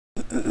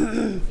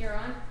You're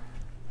on.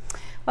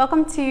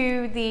 Welcome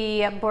to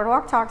the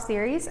Boardwalk Talk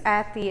series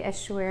at the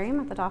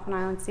Estuarium at the Dauphin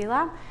Island Sea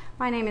Lab.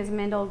 My name is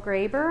Mendel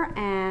Graeber,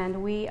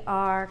 and we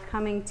are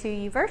coming to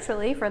you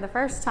virtually for the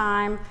first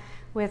time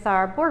with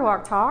our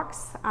Boardwalk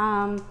Talks.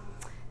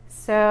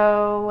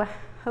 So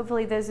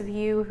hopefully those of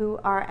you who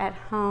are at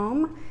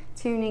home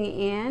tuning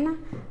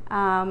in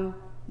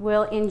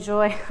will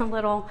enjoy a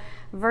little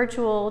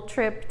virtual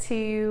trip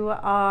to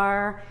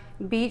our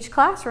beach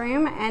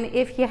classroom. And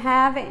if you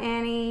have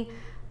any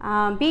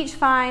beach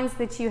finds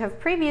that you have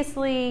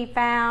previously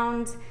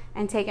found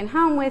and taken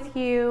home with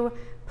you,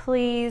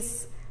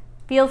 please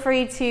feel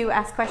free to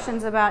ask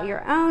questions about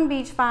your own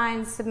beach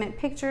finds, submit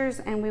pictures,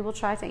 and we will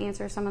try to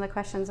answer some of the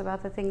questions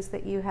about the things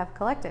that you have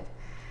collected.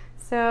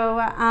 So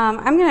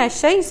I'm going to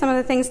show you some of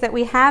the things that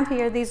we have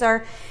here. These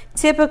are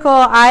typical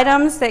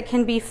items that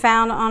can be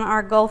found on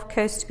our Gulf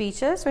Coast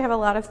beaches. We have a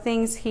lot of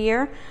things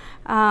here.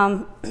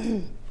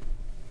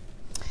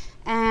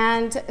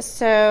 And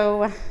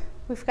so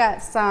we've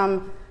got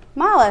some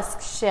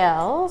mollusk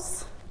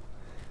shells.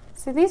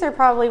 So these are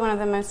probably one of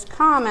the most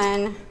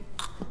common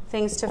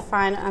things to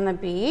find on the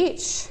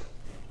beach.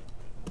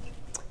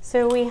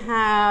 So we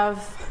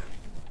have,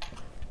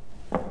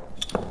 I'm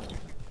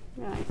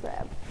going to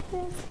grab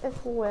this as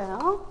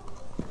well,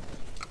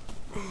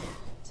 and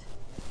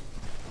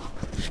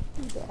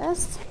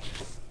this.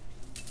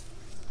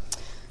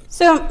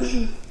 So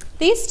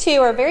these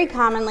two are very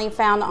commonly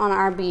found on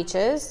our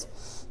beaches.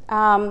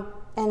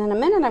 And in a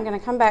minute, I'm going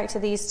to come back to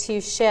these two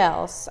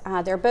shells.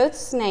 They're both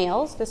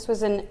snails. This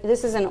is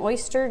an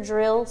oyster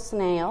drill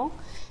snail,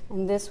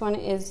 and this one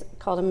is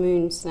called a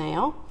moon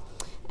snail.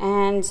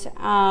 And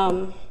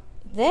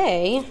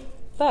they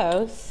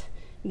both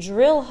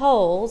drill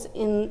holes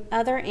in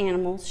other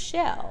animals'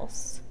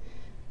 shells.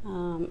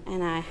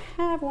 And I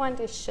have one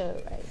to show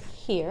right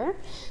here.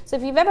 So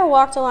if you've ever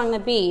walked along the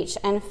beach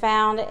and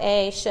found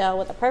a shell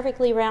with a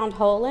perfectly round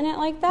hole in it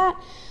like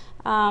that,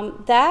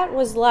 that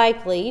was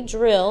likely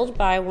drilled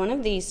by one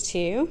of these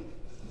two.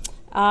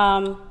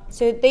 So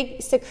they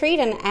secrete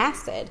an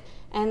acid,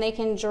 and they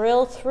can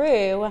drill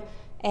through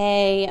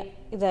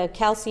the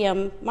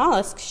calcium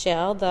mollusk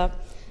shell, the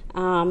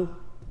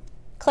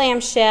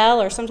clam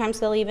shell, or sometimes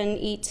they'll even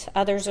eat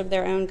others of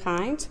their own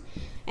kind.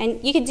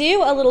 And you could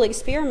do a little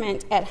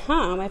experiment at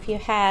home if you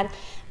had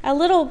a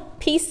little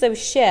piece of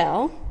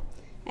shell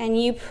and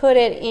you put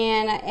it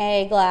in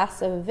a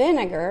glass of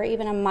vinegar,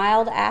 even a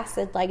mild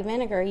acid like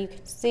vinegar. You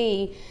can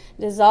see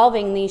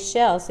dissolving these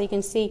shells. So you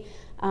can see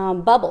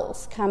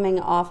bubbles coming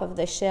off of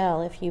the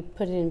shell if you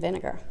put it in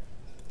vinegar.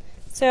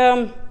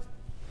 So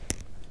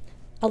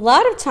a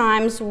lot of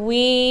times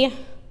we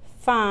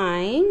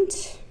find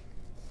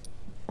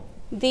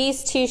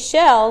these two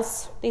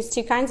shells, these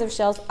two kinds of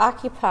shells,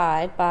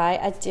 occupied by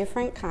a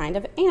different kind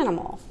of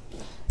animal.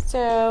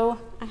 So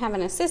I have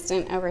an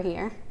assistant over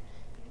here.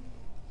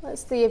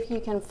 Let's see if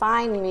you can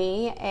find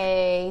me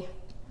a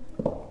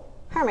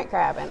hermit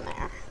crab in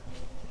there.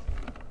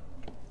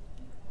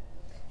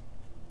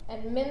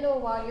 And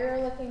Mendel, while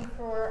you're looking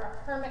for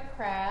a hermit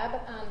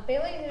crab,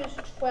 Bailey News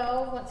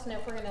 12 wants to know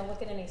if we're going to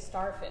look at any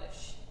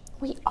starfish.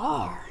 We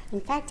are. In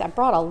fact, I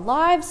brought a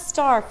live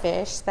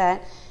starfish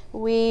that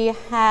we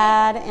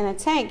had in a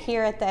tank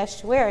here at the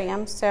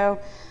estuarium,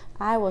 so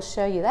I will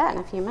show you that in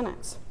a few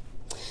minutes.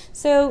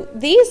 So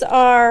these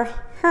are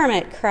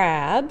hermit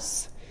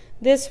crabs.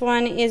 This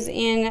one is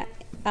in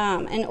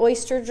an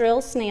oyster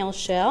drill snail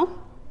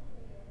shell.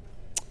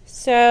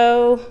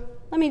 So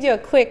let me do a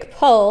quick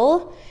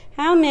poll.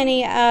 How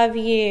many of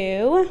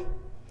you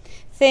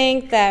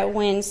think that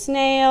when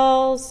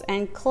snails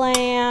and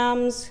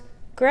clams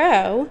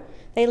grow,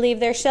 they leave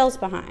their shells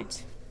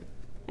behind?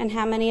 And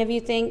how many of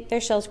you think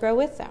their shells grow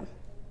with them?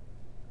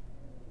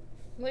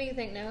 What do you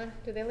think, Noah?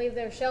 Do they leave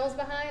their shells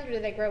behind, or do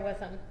they grow with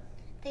them?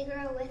 They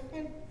grow with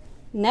them.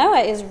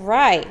 Noah is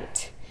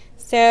right.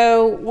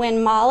 So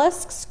when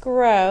mollusks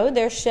grow,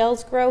 their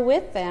shells grow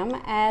with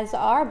them as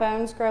our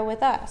bones grow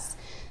with us.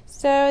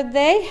 So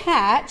they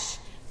hatch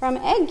from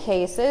egg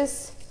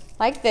cases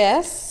like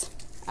this.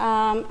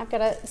 I've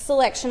got a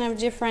selection of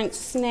different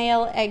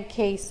snail egg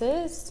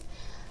cases.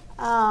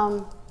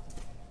 And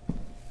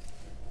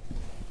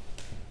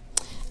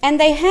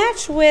they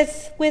hatch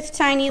with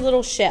tiny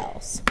little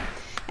shells.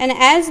 And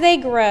as they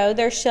grow,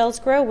 their shells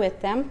grow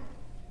with them.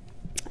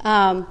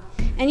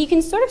 And you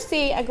can sort of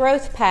see a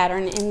growth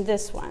pattern in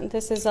this one.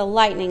 This is a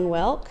lightning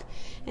whelk.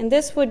 And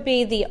this would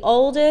be the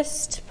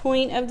oldest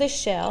point of the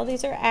shell.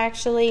 These are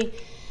actually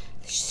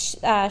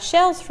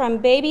shells from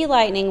baby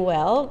lightning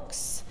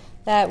whelks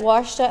that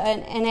washed up,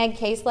 an egg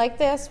case like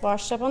this,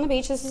 washed up on the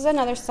beach. This is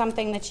another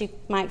something that you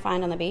might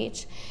find on the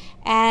beach.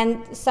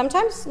 And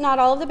sometimes not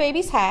all of the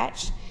babies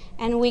hatch.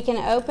 And we can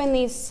open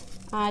these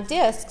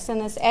discs in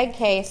this egg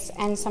case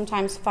and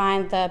sometimes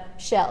find the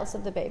shells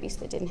of the babies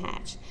that didn't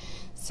hatch.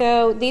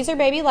 So these are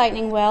baby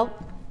lightning whelk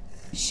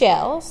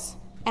shells,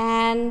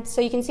 and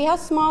so you can see how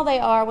small they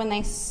are when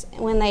they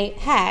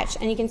hatch,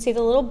 and you can see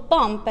the little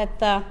bump at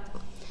the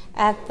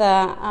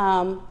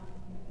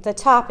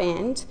top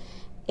end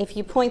if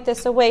you point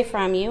this away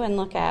from you and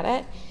look at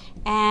it.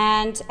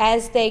 And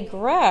as they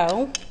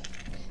grow,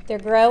 their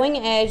growing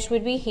edge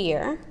would be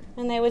here,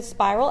 and they would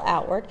spiral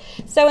outward.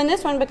 So in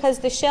this one, because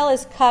the shell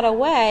is cut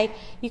away,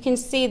 you can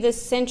see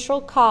this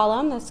central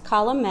column, this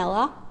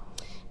columella,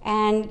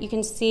 and you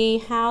can see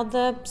how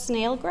the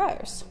snail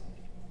grows.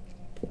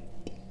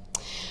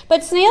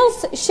 But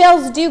snails'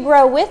 shells do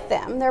grow with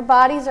them. Their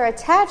bodies are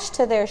attached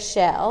to their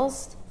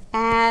shells,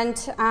 and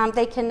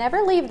they can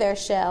never leave their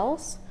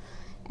shells.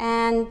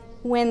 And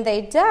when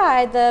they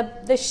die,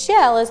 the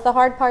shell is the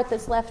hard part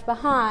that's left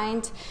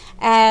behind,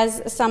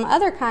 as some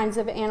other kinds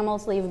of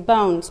animals leave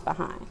bones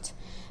behind.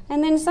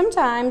 And then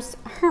sometimes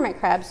hermit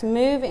crabs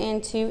move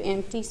into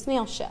empty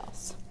snail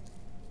shells.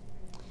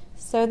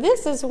 So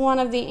this is one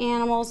of the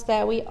animals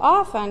that we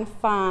often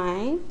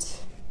find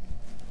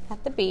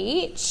at the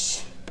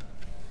beach.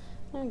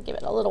 I'm going to give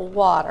it a little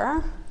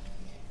water.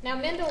 Now,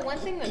 Mendel, one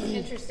thing that's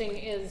interesting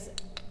is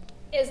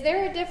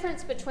there a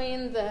difference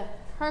between the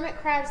hermit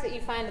crabs that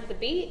you find at the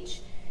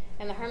beach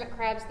and the hermit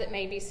crabs that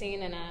may be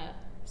seen in a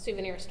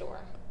souvenir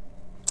store?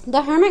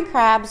 The hermit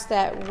crabs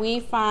that we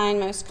find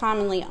most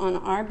commonly on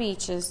our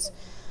beaches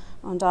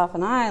on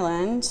Dauphin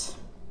Island,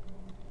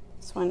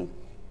 this one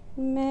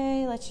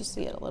may let you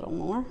see it a little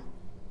more.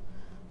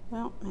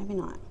 Well, maybe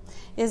not.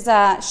 Is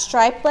a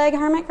striped leg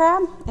hermit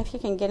crab. If you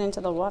can get into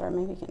the water,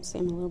 maybe you can see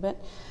him a little bit.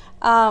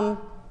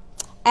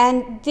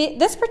 And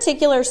this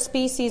particular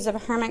species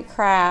of hermit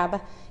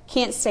crab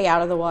can't stay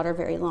out of the water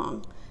very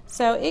long.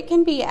 So it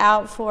can be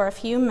out for a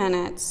few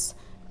minutes,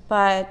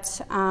 but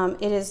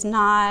it is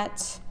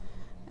not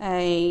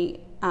a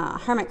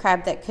hermit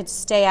crab that could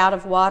stay out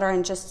of water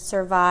and just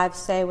survive,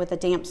 say, with a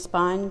damp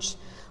sponge,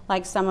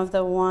 like some of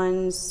the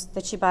ones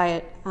that you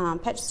buy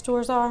at pet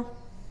stores are.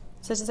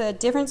 So it's a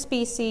different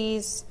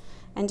species,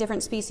 and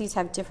different species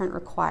have different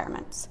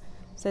requirements.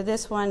 So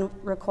this one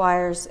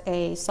requires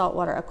a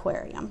saltwater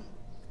aquarium.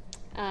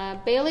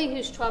 Bailey,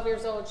 who's 12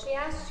 years old, she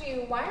asked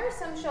you, why are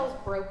some shells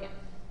broken?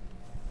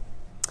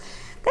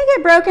 They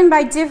get broken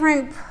by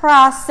different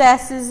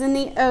processes in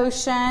the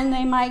ocean.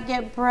 They might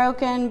get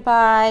broken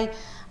by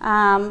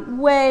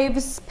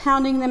waves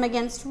pounding them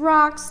against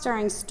rocks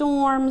during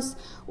storms,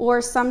 or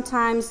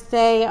sometimes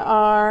they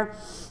are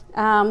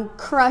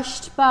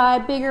crushed by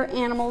bigger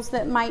animals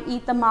that might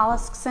eat the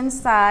mollusks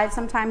inside.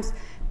 Sometimes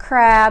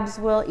crabs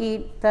will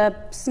eat the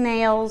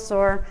snails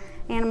or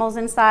animals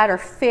inside, or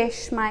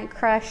fish might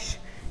crush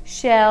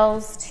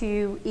shells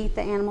to eat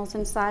the animals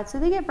inside. So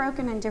they get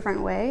broken in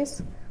different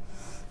ways.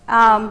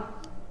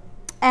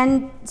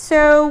 And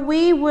so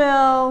we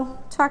will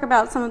talk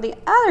about some of the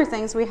other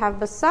things we have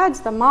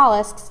besides the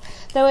mollusks,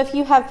 though if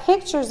you have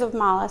pictures of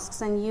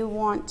mollusks and you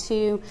want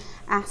to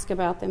ask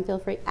about them, feel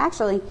free.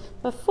 Actually,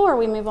 before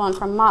we move on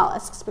from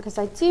mollusks, because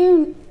I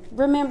do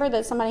remember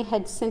that somebody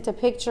had sent a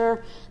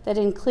picture that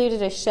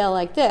included a shell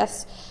like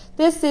this.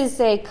 This is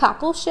a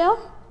cockle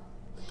shell.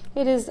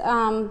 It is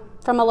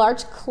from a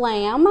large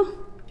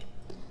clam.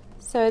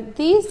 So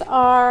these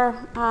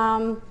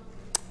are...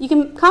 you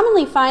can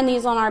commonly find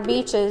these on our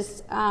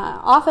beaches.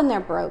 Often they're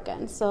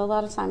broken, so a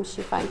lot of times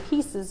you find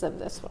pieces of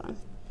this one.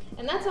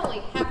 And that's only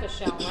half a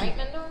shell, right,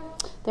 Mendel?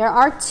 There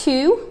are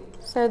two,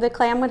 so the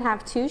clam would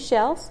have two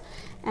shells.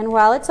 And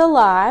while it's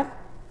alive,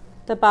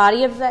 the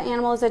body of the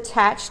animal is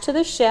attached to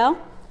the shell,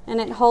 and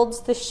it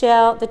holds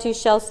the two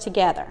shells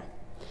together.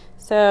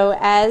 So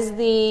as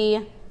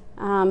the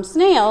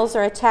snails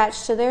are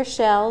attached to their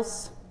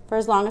shells for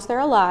as long as they're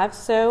alive,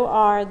 so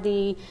are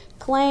the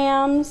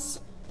clams,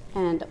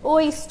 and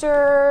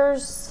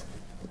oysters,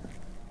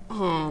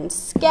 and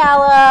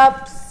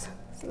scallops,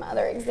 some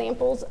other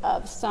examples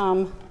of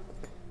some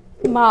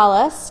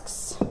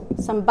mollusks,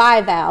 some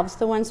bivalves.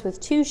 The ones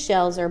with two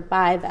shells are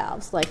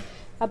bivalves, like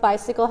a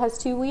bicycle has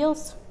two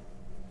wheels.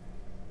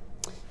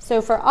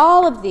 So for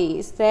all of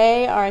these,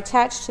 they are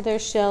attached to their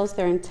shells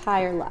their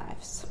entire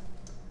lives.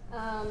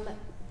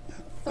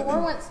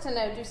 Thor wants to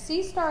know, do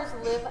sea stars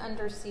live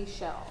under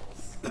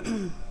seashells?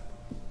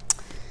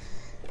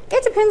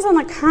 It depends on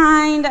the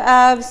kind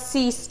of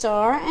sea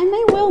star, and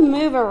they will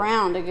move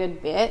around a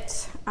good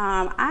bit.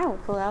 I will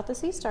pull out the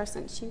sea star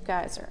since you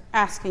guys are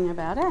asking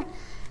about it.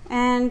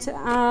 And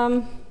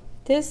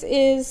this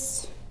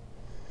is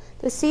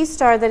the sea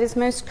star that is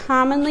most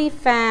commonly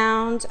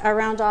found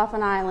around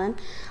Dauphin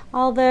Island.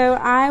 Although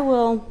I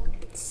will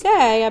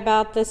say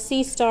about the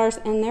sea stars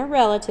and their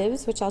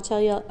relatives, which I'll tell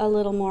you a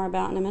little more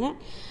about in a minute,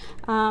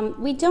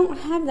 we don't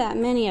have that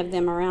many of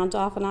them around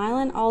Dauphin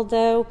Island,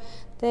 although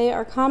they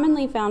are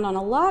commonly found on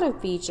a lot of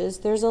beaches.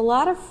 There's a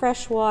lot of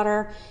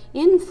freshwater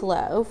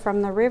inflow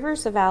from the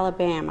rivers of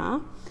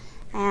Alabama,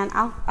 and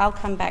I'll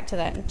come back to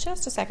that in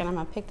just a second. I'm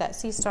going to pick that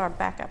sea star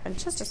back up in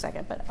just a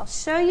second, but I'll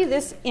show you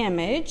this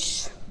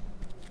image.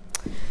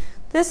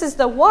 This is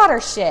the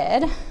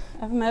watershed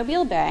of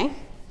Mobile Bay,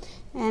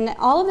 and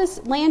all of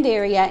this land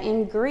area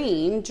in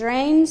green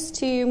drains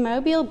to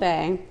Mobile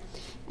Bay,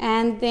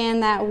 and then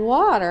that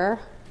water,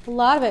 a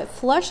lot of it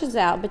flushes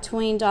out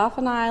between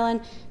Dauphin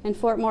Island and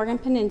Fort Morgan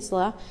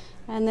Peninsula,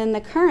 and then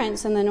the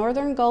currents in the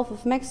northern Gulf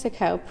of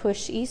Mexico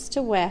push east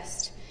to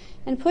west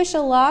and push a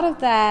lot of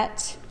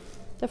that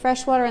the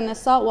fresh water and the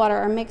salt water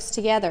are mixed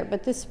together,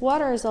 but this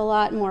water is a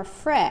lot more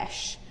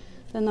fresh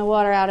than the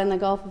water out in the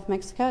Gulf of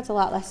Mexico. It's a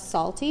lot less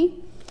salty.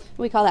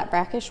 We call that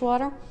brackish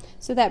water.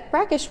 So that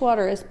brackish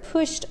water is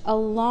pushed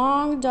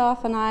along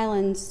Dauphin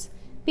Island's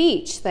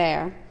beach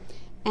there,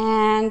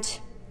 and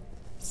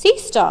sea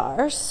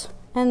stars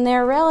and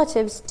their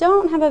relatives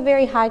don't have a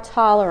very high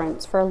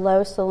tolerance for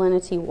low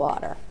salinity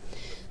water.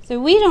 So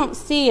we don't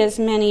see as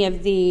many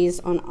of these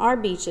on our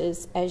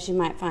beaches as you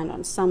might find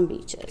on some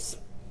beaches.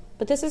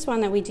 But this is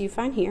one that we do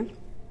find here.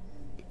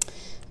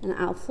 And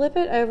I'll flip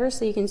it over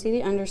so you can see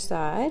the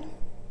underside.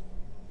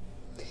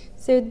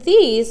 So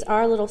these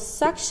are little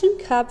suction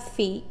cup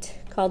feet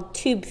called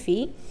tube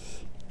feet.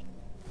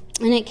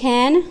 And it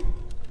can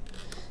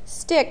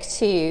stick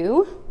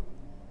to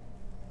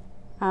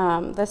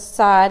the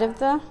side of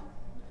the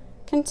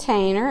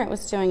container. It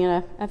was doing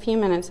it a few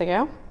minutes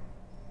ago.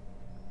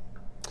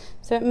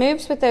 So it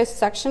moves with those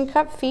suction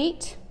cup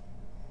feet.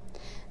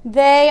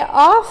 They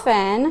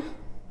often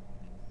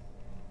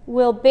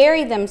will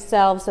bury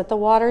themselves at the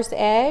water's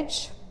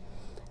edge.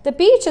 The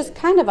beach is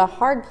kind of a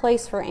hard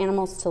place for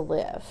animals to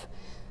live.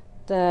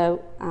 There's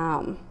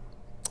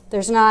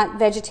not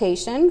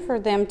vegetation for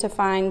them to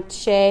find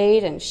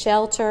shade and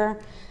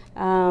shelter.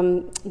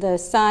 The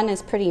sun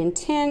is pretty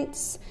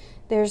intense.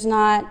 There's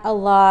not a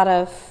lot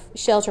of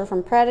shelter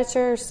from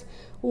predators.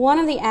 One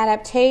of the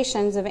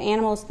adaptations of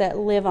animals that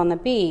live on the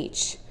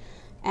beach,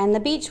 and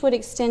the beach would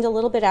extend a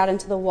little bit out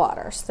into the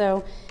water.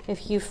 So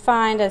if you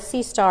find a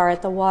sea star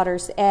at the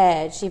water's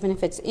edge, even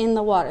if it's in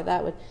the water,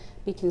 that would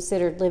be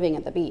considered living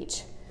at the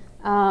beach,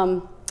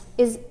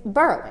 is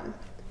burrowing.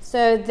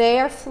 So they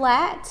are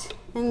flat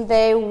and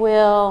they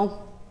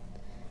will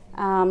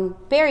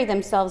bury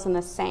themselves in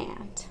the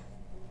sand.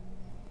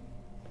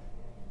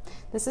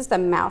 This is the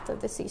mouth of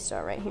the sea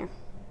star right here.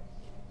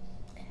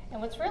 And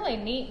what's really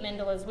neat,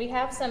 Mendel, is we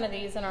have some of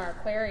these in our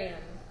aquarium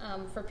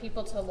for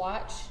people to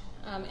watch,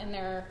 and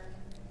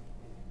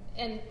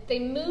they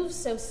move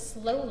so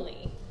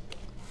slowly.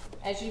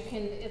 As you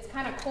can, it's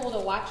kind of cool to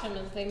watch them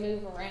as they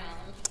move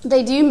around.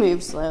 They do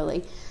move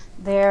slowly.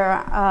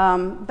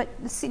 But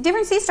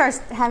different sea stars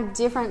have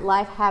different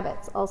life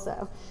habits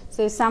also.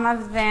 So some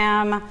of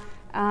them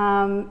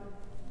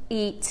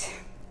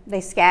they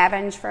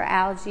scavenge for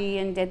algae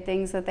and dead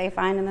things that they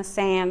find in the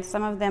sand.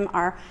 Some of them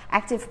are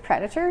active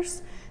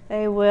predators.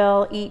 They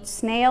will eat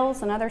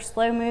snails and other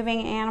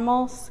slow-moving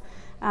animals.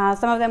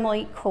 Some of them will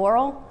eat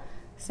coral.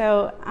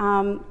 So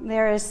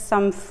there is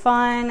some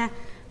fun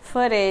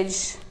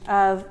footage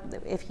of,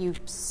 if you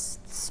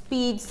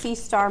speed sea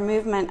star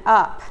movement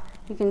up,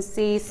 you can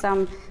see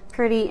some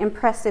pretty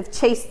impressive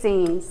chase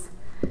scenes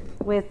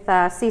with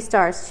sea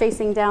stars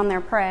chasing down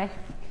their prey.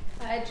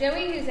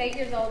 Joey, who's 8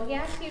 years old, he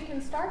asked you,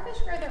 can starfish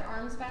grow their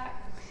arms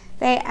back?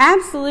 They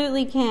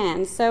absolutely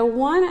can. So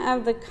one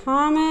of the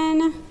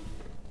common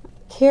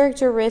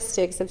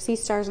characteristics of sea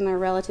stars and their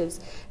relatives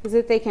is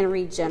that they can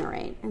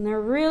regenerate, and they're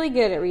really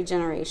good at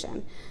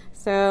regeneration.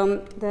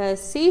 So the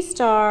sea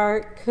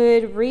star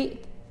could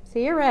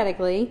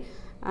theoretically,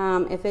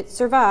 if it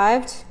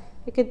survived,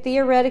 it could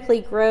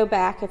theoretically grow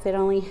back if it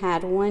only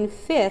had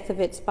 1/5 of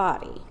its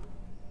body.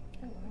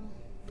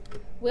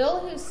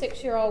 Will, who's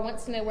 6-year-old,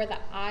 wants to know where the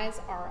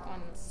eyes are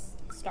on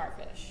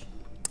starfish.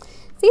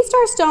 Sea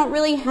stars don't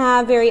really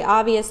have very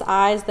obvious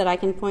eyes that I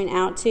can point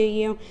out to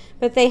you,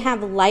 but they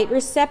have light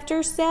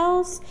receptor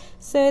cells.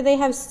 So they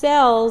have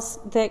cells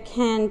that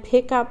can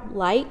pick up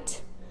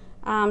light,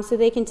 so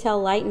they can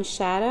tell light and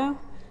shadow.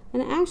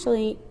 And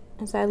actually,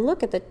 as I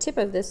look at the tip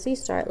of this sea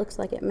star, it looks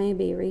like it may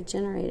be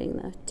regenerating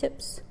the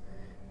tips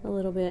a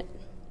little bit.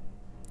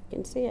 You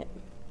can see it.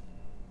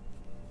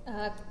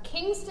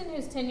 Kingston,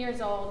 who's 10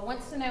 years old,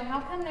 wants to know how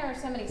come there are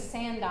so many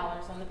sand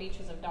dollars on the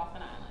beaches of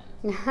Dauphin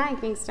Island? Hi,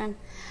 Kingston.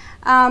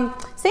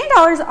 Sand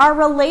dollars are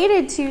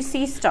related to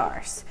sea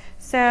stars.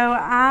 So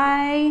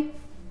I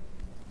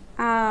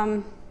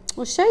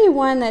will show you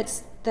one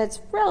that's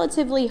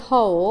relatively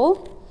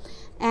whole.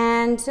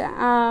 And,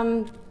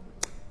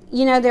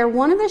 you know, they're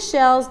one of the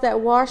shells that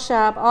wash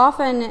up,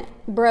 often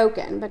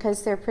broken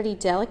because they're pretty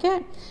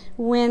delicate.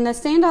 When the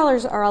sand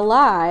dollars are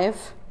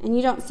alive, and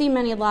you don't see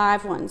many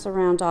live ones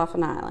around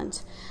Dauphin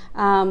Island,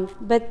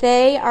 but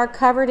they are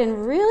covered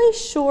in really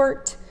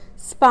short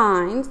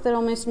spines that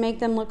almost make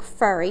them look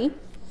furry,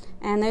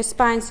 and those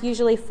spines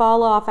usually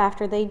fall off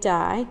after they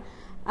die.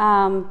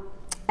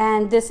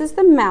 And this is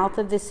the mouth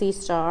of the sea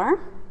star,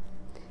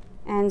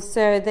 and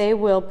so they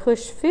will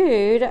push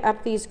food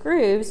up these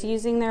grooves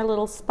using their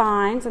little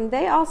spines, and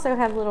they also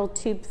have little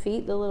tube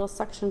feet, the little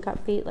suction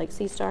cup feet like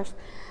sea stars.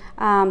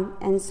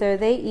 And so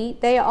they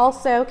eat. They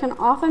also can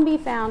often be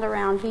found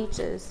around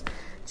beaches.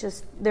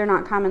 Just they're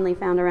not commonly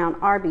found around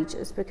our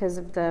beaches because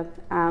of the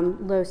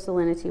low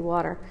salinity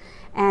water.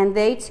 And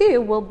they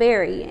too will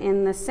bury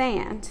in the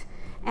sand.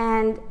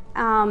 And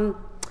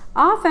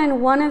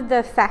often one of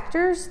the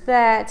factors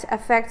that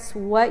affects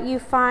what you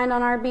find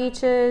on our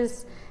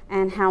beaches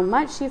and how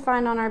much you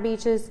find on our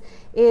beaches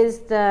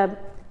is the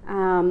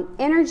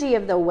energy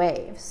of the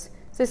waves.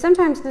 So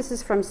sometimes this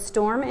is from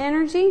storm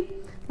energy.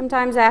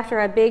 Sometimes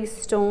after a big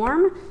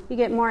storm, you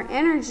get more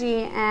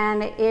energy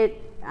and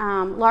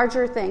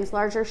larger things,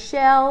 larger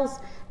shells,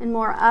 and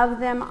more of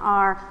them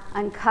are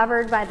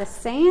uncovered by the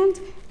sand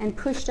and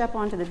pushed up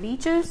onto the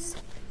beaches.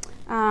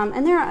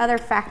 And there are other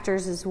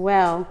factors as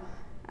well,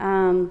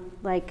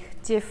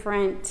 like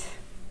different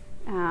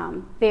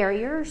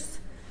barriers.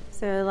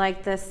 So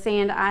like the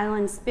sand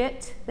island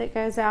spit that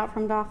goes out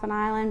from Dauphin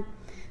Island.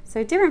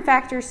 So different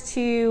factors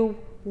to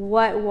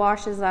what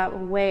washes up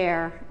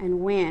where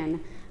and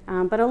when.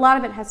 But a lot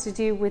of it has to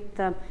do with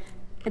the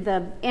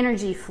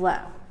energy flow.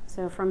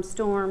 So from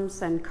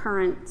storms and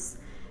currents,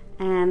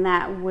 and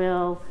that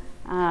will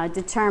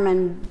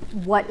determine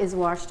what is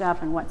washed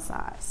up and what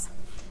size.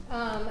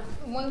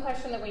 One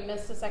question that we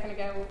missed a second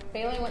ago,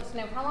 Bailey wants to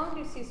know, how long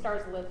do sea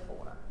stars live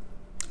for?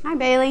 Hi,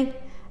 Bailey.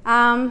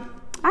 I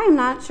am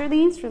not sure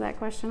the answer to that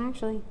question,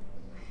 actually.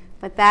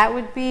 But that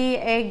would be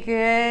a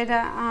good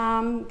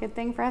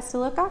thing for us to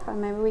look up,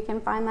 and maybe we can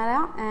find that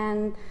out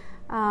and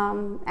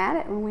add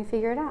it when we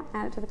figure it out,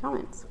 add it to the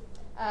comments.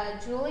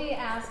 Julie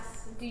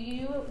asks, do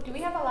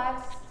we have a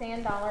live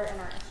sand dollar in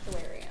our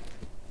estuarium?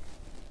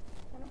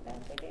 I don't know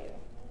if we do.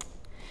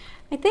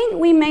 I think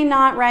we may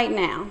not right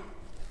now.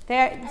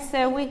 I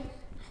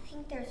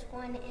think there's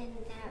one in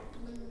that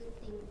blue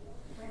thing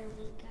where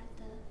we got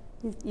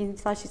the... You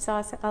thought you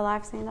saw a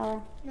live sand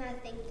dollar? No, I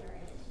think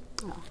there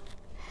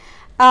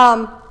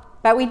is.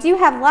 But we do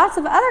have lots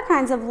of other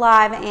kinds of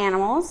live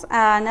animals,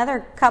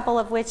 another couple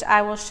of which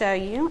I will show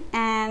you.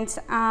 And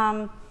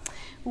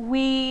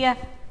we,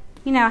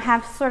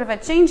 have sort of a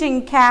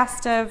changing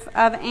cast of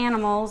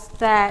animals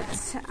that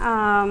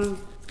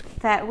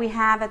we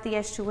have at the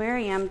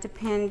estuarium,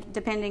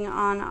 depending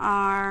on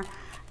our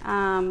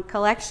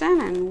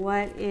collection and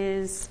what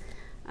is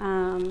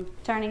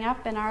turning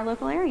up in our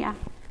local area.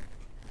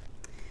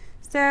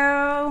 So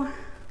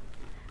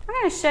I'm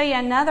going to show you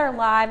another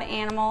live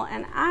animal,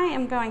 and I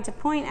am going to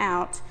point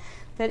out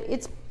that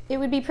it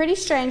would be pretty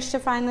strange to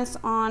find this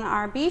on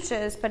our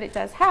beaches, but it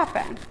does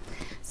happen.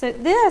 So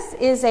this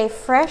is a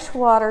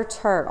freshwater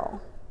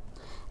turtle,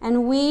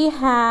 and we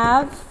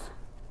have,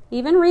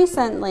 even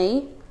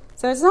recently,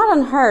 so it's not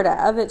unheard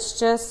of,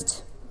 it's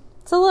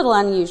a little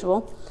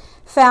unusual,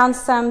 found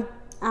some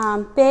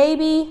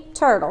baby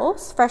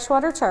turtles,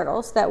 freshwater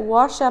turtles, that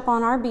wash up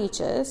on our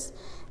beaches.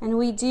 And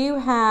we do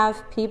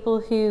have people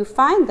who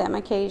find them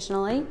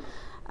occasionally.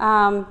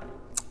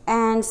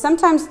 And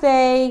sometimes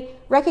they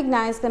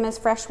recognize them as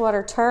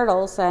freshwater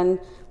turtles and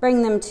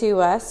bring them to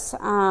us.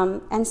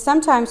 And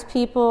sometimes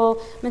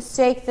people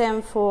mistake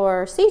them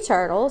for sea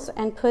turtles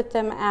and put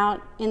them out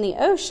in the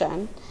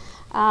ocean.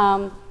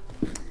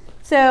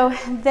 So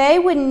they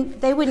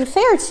wouldn't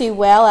fare too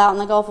well out in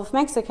the Gulf of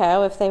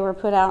Mexico if they were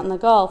put out in the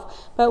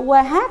Gulf. But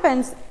what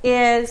happens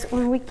is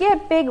when we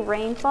get big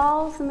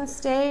rainfalls in the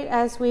state,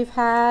 as we've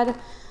had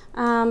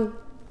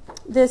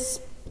this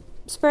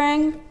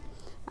spring,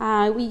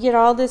 we get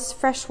all this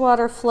fresh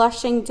water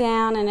flushing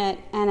down, and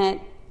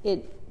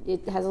it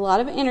has a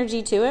lot of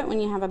energy to it when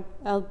you have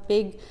a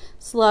big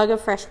slug of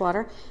fresh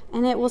water,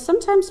 and it will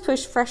sometimes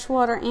push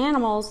freshwater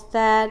animals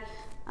that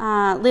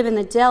live in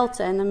the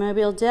delta, in the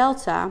Mobile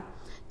Delta,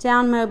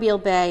 down Mobile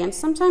Bay, and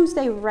sometimes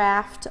they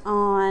raft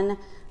on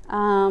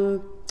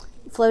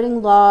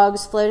floating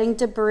logs, floating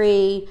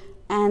debris,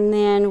 and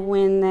then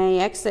when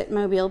they exit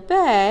Mobile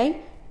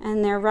Bay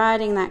and they're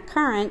riding that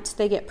current,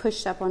 they get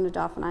pushed up onto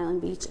Dauphin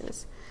Island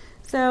beaches.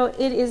 So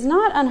it is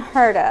not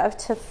unheard of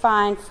to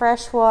find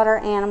freshwater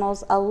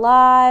animals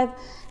alive,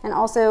 and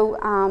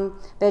also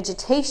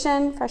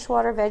vegetation,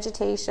 freshwater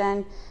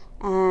vegetation,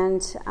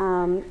 and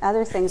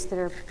other things that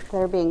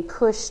are being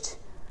pushed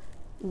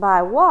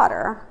by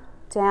water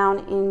down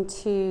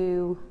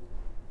into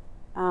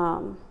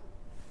the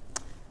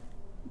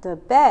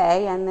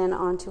bay and then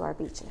onto our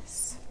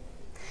beaches.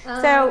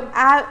 So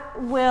I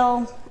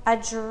will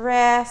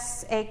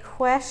address a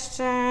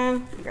question,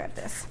 let me grab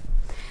this,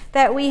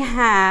 that we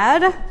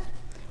had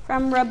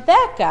from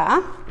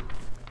Rebecca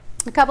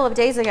a couple of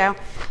days ago.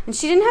 And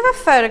she didn't have a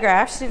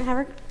photograph, she didn't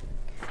have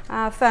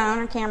her phone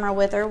or camera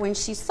with her when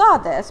she saw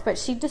this, but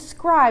she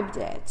described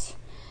it.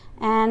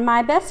 And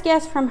my best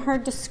guess from her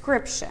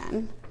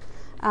description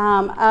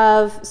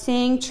of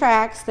seeing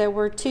tracks that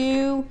were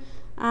two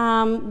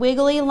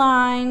wiggly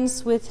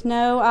lines with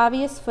no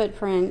obvious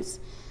footprints.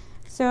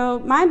 So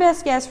my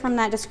best guess from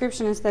that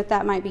description is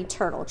that might be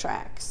turtle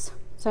tracks.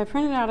 So I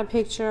printed out a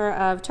picture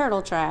of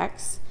turtle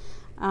tracks.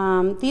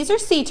 These are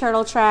sea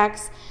turtle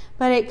tracks,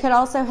 but it could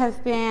also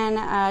have been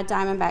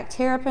diamondback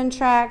terrapin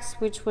tracks,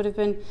 which would have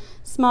been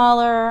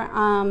smaller.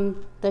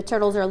 The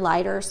turtles are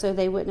lighter, so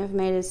they wouldn't have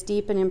made as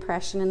deep an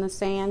impression in the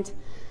sand.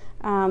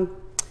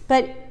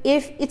 But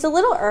if it's a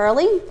little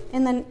early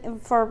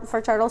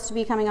for turtles to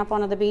be coming up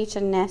onto the beach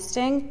and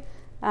nesting,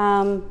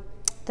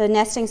 the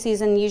nesting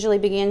season usually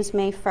begins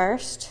May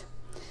 1st.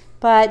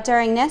 But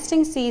during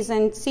nesting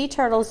season, sea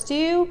turtles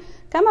do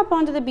come up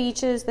onto the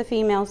beaches, the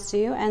females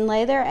do, and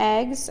lay their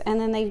eggs, and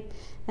then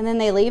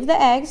they leave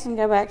the eggs and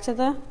go back to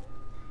the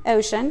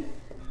ocean.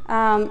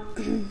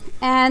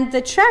 And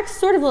the tracks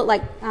sort of look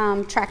like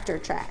tractor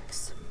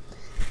tracks.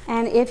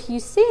 And if you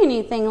see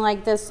anything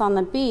like this on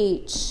the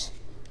beach,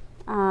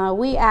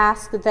 we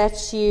ask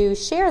that you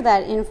share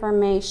that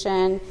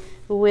information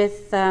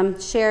with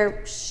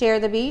share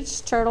the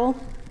beach turtle,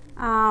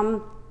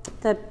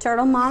 the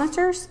turtle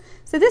monitors.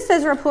 So this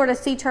says report a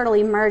sea turtle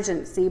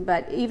emergency,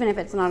 but even if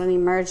it's not an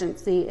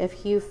emergency,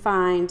 if you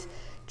find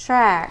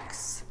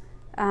tracks,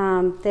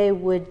 they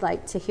would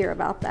like to hear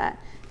about that.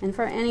 And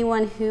for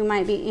anyone who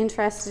might be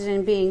interested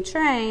in being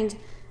trained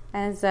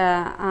as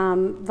a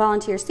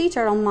volunteer sea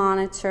turtle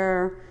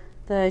monitor,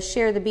 the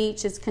Share the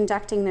Beach is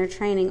conducting their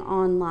training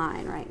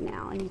online right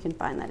now, and you can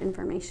find that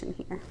information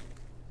here.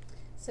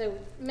 So,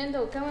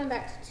 Mendel, going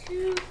back to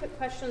two quick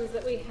questions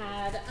that we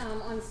had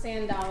on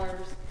sand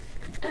dollars.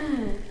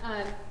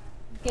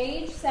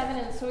 Gage 7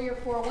 and Sawyer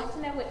 4 want to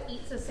know what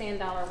eats a sand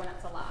dollar when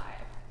it's alive.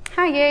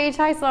 Hi, Gage.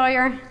 Hi,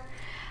 Sawyer.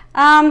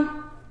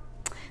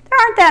 There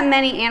aren't that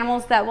many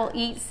animals that will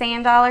eat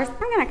sand dollars. I'm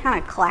going to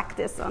kind of clack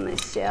this on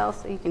this shell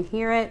so you can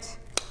hear it.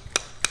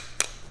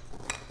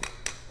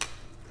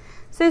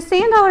 So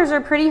sand dollars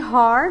are pretty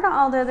hard,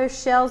 although their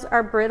shells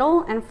are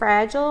brittle and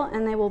fragile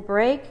and they will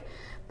break.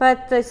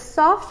 But the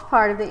soft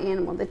part of the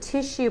animal, the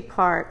tissue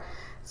part,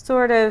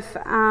 sort of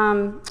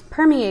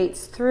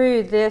permeates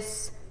through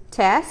this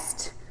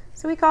test.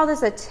 So we call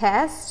this a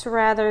test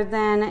rather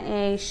than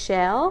a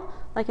shell,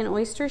 like an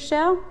oyster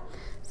shell.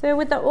 So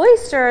with the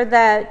oyster,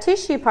 the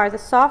tissue part, the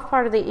soft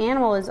part of the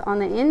animal is on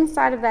the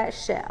inside of that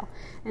shell.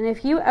 And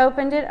if you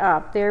opened it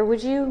up, there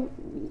would you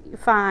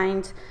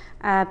find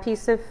a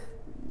piece of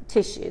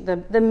tissue,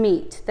 the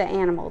meat, the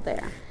animal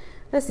there.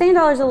 The sand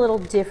dollar is a little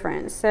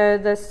different. So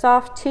the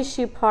soft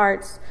tissue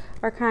parts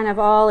are kind of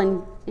all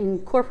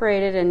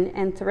incorporated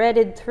and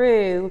threaded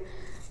through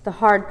the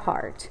hard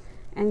part.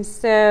 And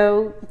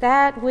so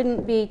that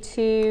wouldn't be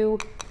too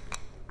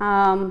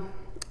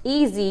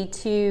easy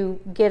to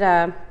get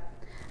a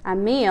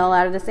meal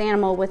out of this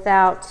animal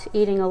without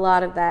eating a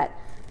lot of that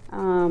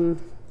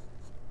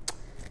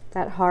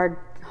that hard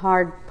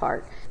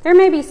part. There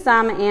may be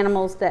some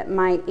animals that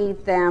might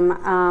eat them,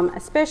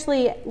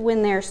 especially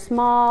when they're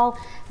small,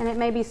 and it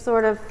may be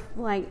sort of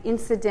like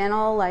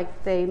incidental,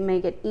 like they may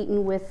get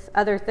eaten with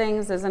other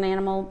things as an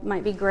animal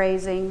might be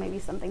grazing, maybe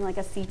something like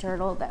a sea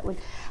turtle that would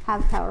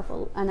have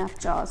powerful enough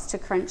jaws to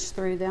crunch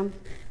through them.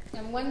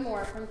 And one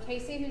more from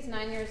Casey, who's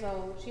 9 years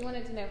old. She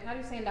wanted to know, how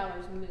do sand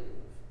dollars move?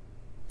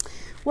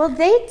 Well,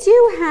 they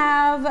do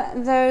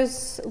have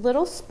those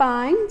little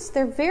spines.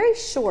 They're very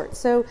short,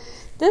 so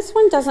this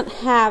one doesn't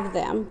have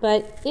them,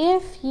 but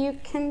if you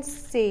can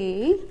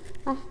see,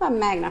 I have a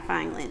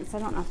magnifying lens. I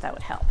don't know if that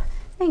would help.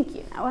 Thank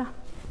you, Noah.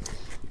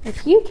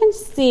 If you can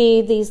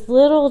see these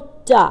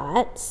little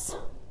dots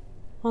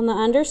on the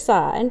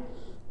underside,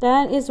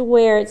 that is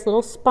where its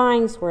little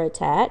spines were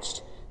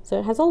attached. So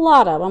it has a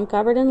lot of them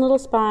covered in little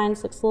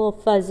spines, looks a little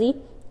fuzzy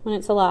when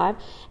it's alive.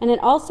 And it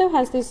also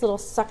has these little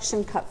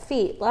suction cup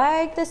feet,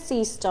 like the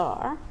sea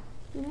star.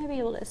 You may be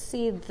able to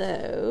see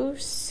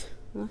those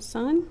in the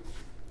sun.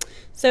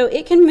 So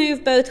it can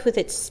move both with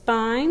its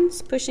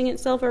spines, pushing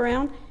itself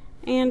around,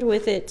 and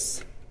with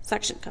its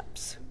suction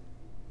cups.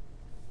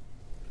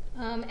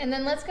 And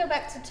then let's go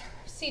back to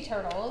sea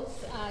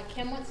turtles.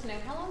 Kim wants to know,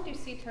 how long do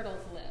sea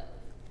turtles live?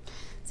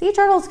 Sea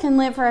turtles can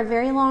live for a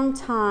very long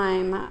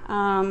time.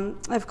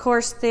 Of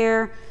course,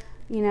 there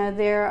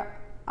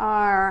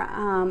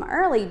are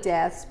early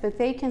deaths, but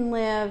they can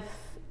live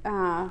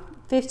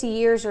 50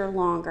 years or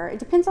longer. It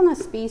depends on the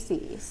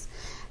species.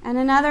 And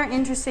another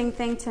interesting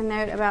thing to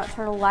note about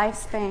turtle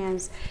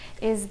lifespans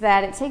is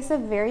that it takes a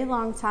very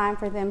long time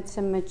for them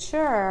to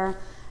mature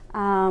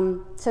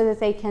so that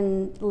they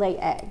can lay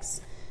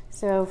eggs.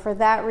 So for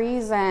that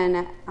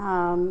reason,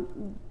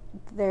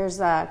 there's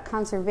a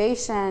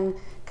conservation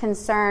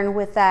concern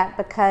with that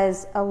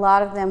because a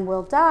lot of them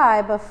will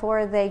die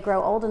before they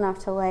grow old enough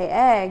to lay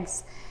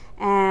eggs.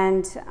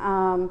 And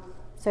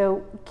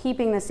so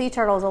keeping the sea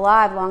turtles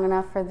alive long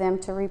enough for them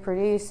to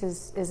reproduce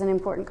is an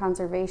important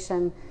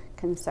conservation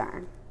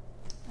concern.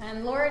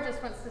 And Laura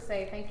just wants to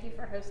say thank you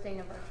for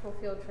hosting a virtual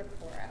field trip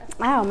for us.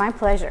 Oh, my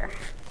pleasure.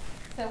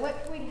 So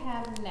what do we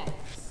have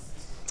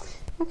next?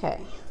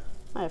 Okay,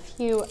 a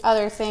few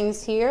other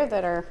things here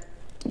that are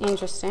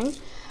interesting.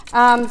 So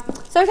I've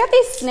got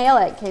these snail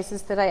egg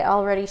cases that I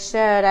already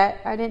showed.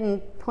 I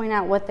didn't point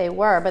out what they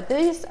were, but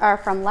these are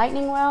from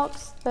lightning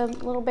whelks, the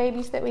little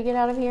babies that we get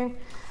out of here.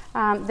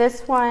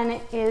 This one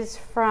is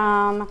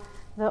from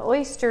the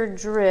oyster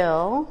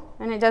drill,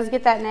 and it does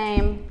get that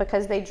name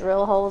because they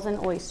drill holes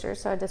in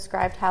oysters. So I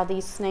described how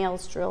these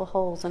snails drill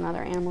holes in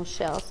other animal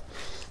shells.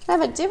 I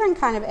have a different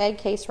kind of egg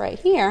case right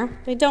here.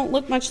 They don't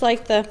look much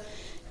like the,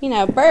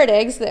 bird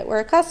eggs that we're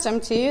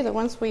accustomed to, the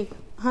ones we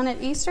hunt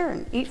at Easter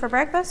and eat for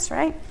breakfast,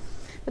 right?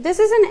 But this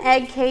is an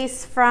egg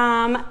case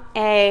from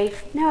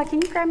Noah,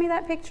 can you grab me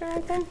that picture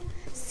right there?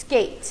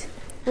 Skate,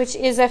 which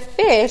is a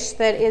fish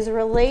that is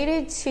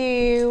related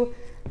to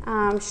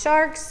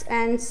sharks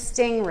and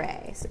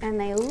stingrays, and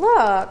they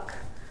look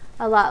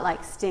a lot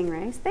like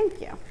stingrays. Thank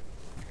you.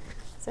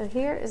 So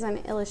here is an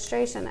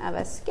illustration of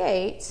a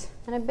skate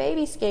and a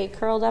baby skate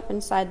curled up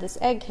inside this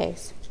egg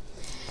case.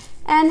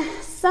 And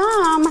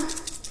some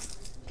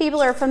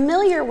people are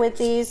familiar with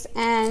these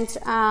and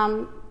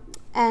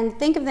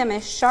think of them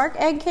as shark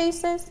egg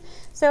cases.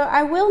 So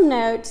I will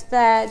note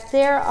that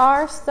there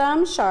are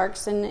some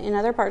sharks in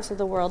other parts of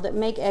the world that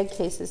make egg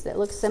cases that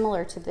look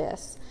similar to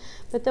this.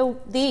 But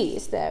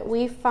these that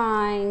we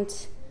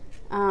find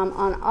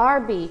on our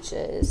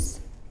beaches,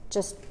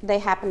 they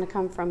happen to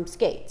come from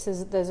skates.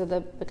 Those are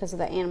because of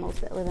the animals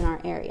that live in our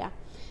area.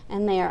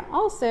 And they are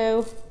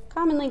also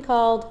commonly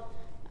called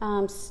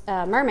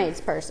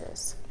mermaid's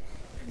purses.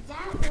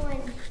 That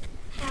one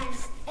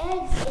has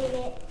eggs in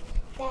it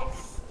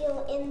that's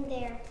still in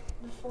there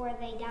before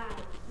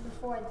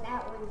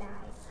that one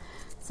dies.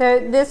 So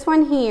this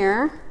one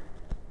here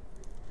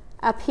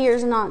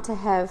appears not to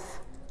have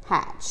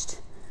hatched.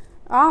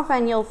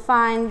 Often you'll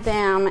find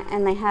them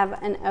and they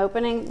have an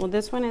opening. Well,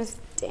 this one is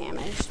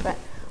damaged, but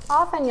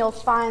often you'll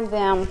find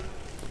them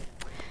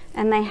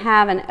and they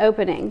have an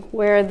opening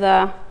where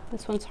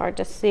this one's hard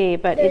to see,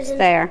 but it's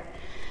there.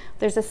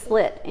 There's a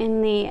slit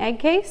in the egg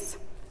case,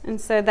 and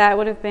so that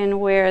would have been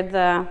where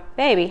the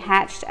baby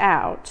hatched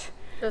out.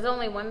 Does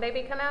only one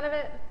baby come out of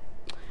it?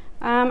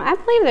 I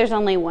believe there's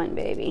only one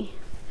baby.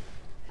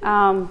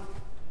 So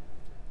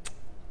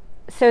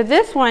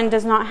this one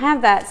does not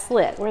have that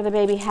slit where the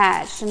baby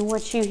hatched, and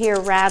what you hear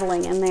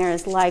rattling in there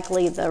is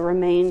likely the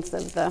remains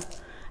of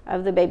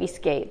the baby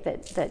skate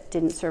that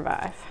didn't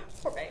survive.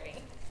 Poor baby.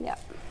 Yep.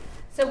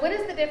 So what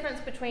is the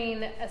difference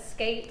between a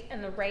skate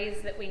and the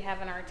rays that we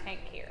have in our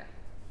tank here?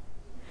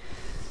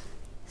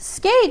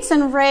 Skates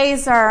and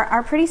rays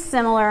are pretty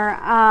similar.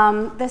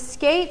 The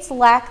skates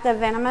lack the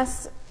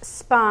venomous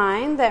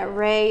spine that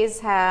rays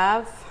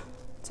have,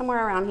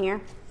 somewhere around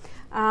here.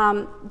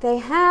 They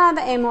have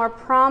a more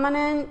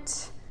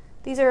prominent,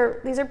 these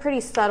are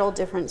pretty subtle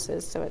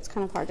differences, so it's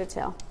kind of hard to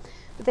tell.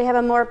 But they have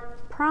a more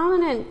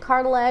prominent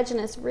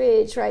cartilaginous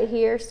ridge right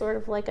here, sort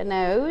of like a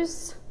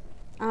nose.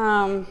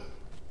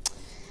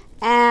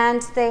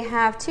 And they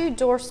have 2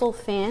 dorsal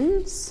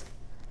fins,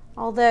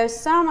 although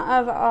some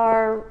of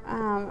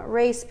our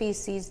ray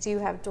species do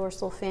have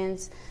dorsal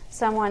fins.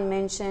 Someone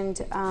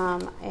mentioned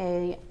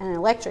an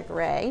electric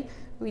ray.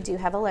 We do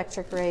have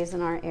electric rays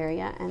in our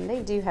area, and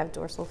they do have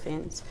dorsal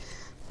fins.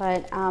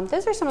 But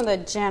those are some of the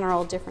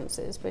general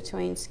differences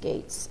between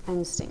skates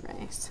and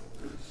stingrays.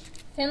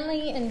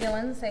 Finley and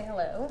Dylan say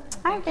hello.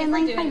 Hi,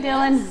 Finley. Hi,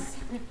 Dylan.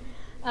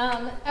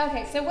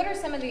 Okay, so what are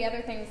some of the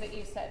other things that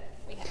you said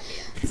we have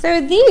here?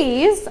 So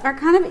these are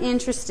kind of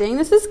interesting.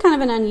 This is kind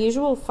of an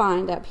unusual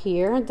find up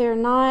here. They're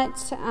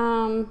not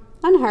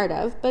unheard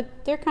of,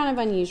 but they're kind of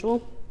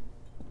unusual.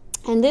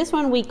 And this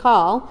one we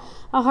call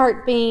a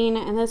heart bean,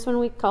 and this one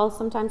we call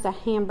sometimes a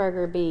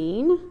hamburger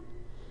bean.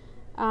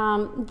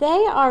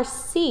 They are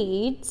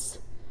seeds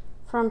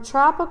from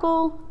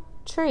tropical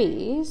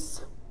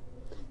trees.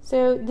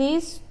 So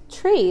these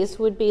trees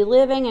would be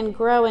living and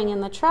growing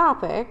in the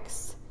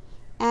tropics,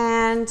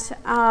 and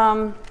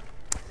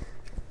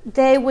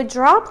they would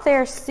drop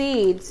their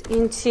seeds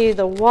into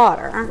the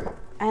water,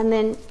 and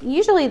then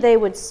usually they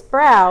would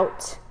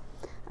sprout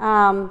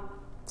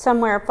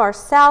somewhere far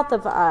south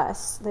of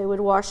us. They would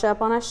wash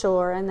up on a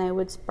shore and they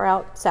would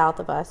sprout south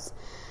of us.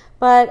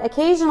 But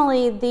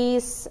occasionally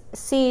these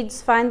seeds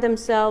find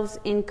themselves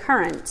in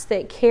currents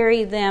that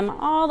carry them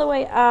all the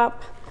way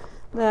up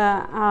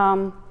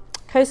the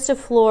coast of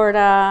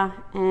Florida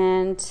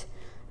and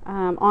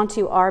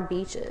onto our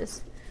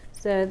beaches.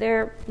 So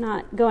they're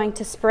not going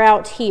to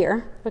sprout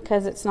here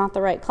because it's not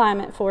the right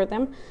climate for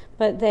them,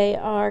 but they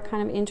are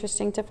kind of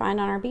interesting to find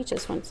on our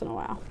beaches once in a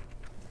while.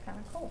 Kind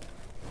of cool.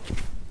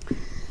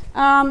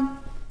 I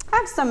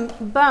have some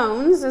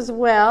bones as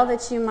well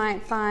that you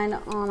might find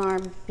on our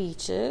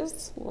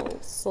beaches. A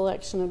little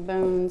selection of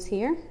bones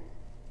here.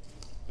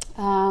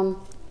 Let's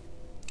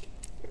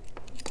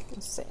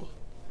see.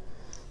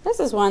 This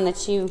is one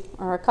that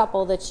or a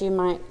couple that you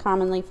might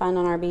commonly find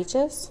on our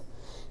beaches.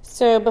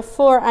 So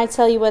before I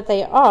tell you what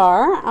they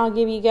are, I'll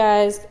give you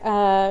guys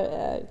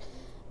a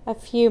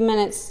few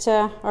minutes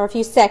or a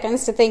few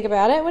seconds to think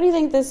about it. What do you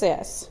think this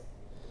is?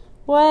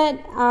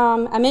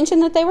 I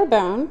mentioned that they were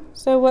bone,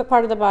 so what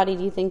part of the body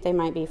do you think they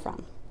might be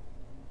from?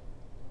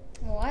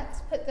 Well,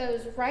 let's put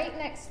those right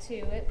next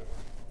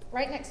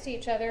to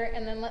each other,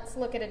 and then let's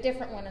look at a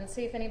different one and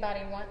see if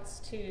anybody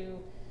wants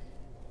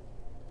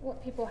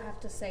what people have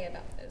to say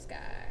about those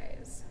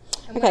guys.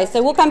 Okay,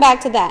 so we'll come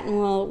back to that, and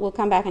we'll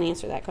come back and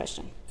answer that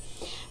question.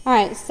 All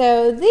right,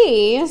 so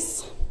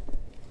these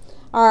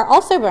are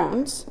also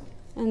bones,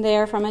 and they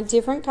are from a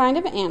different kind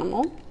of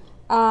animal.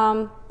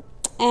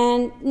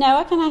 And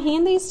Noah, can I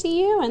hand these to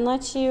you and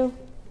let you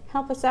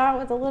help us out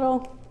with a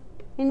little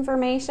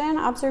information,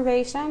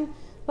 observation?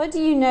 What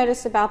do you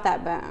notice about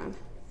that bone?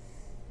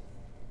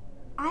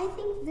 I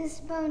think this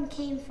bone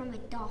came from a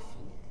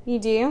dolphin. You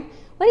do?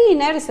 What do you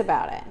notice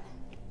about it?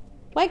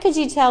 What could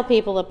you tell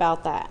people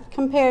about that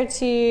compared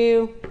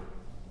to...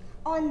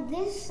 On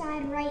this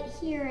side right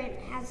here, it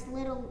has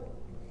little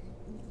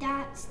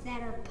dots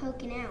that are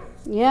poking out.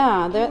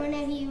 Yeah. And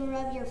whenever you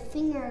rub your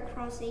finger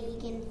across it, you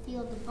can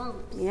feel the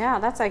bumps. Yeah,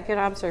 that's a good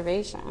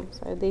observation.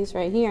 So these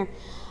right here.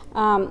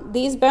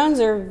 These bones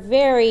are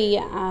very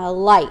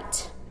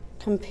light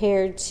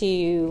compared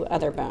to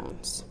other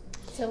bones.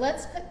 So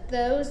let's put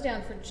those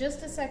down for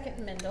just a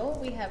second, Mendel.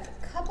 We have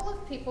a couple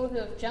of people who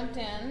have jumped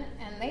in,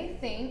 and they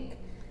think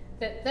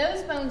that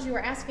those bones you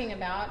were asking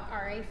about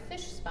are a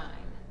fish spine.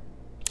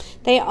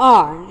 They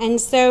are. And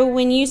so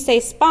when you say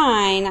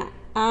spine,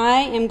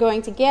 I am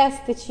going to guess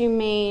that you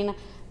mean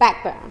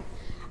backbone.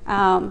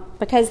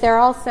 Because there are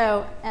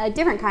also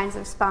different kinds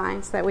of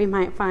spines that we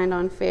might find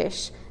on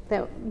fish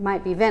that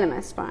might be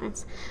venomous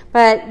spines.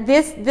 But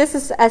this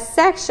is a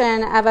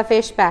section of a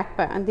fish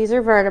backbone. These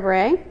are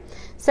vertebrae.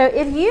 So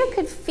if you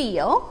could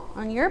feel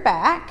on your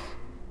back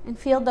and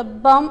feel the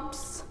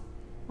bumps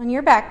on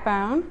your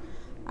backbone,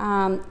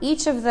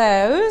 each of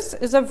those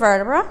is a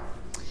vertebra.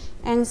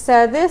 And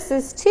so this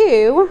is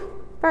 2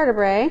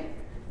 vertebrae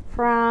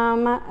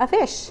from a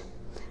fish.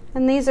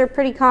 And these are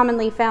pretty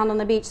commonly found on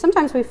the beach.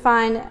 Sometimes we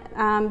find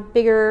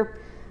bigger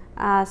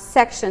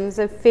sections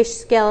of fish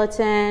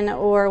skeleton,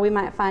 or we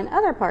might find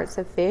other parts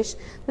of fish.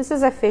 This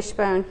is a fish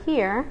bone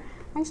here.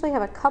 I actually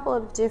have a couple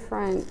of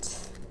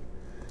different,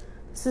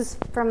 this is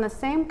from the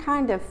same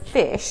kind of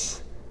fish.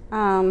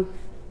 And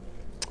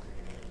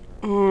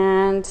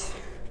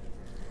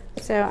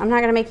so I'm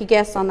not going to make you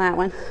guess on that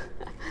one.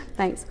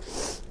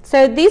 Thanks.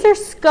 So these are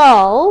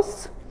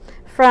skulls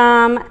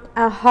from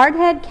a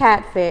hardhead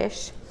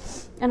catfish.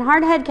 And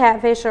hardhead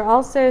catfish are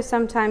also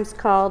sometimes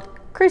called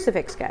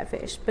crucifix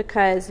catfish,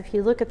 because if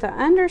you look at the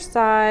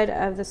underside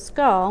of the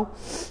skull,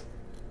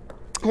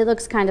 it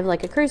looks kind of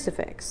like a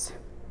crucifix.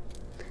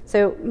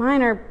 So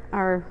mine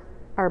are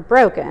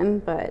broken,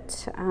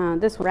 but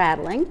this one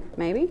rattling,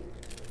 maybe.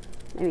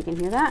 Maybe you can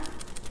hear that.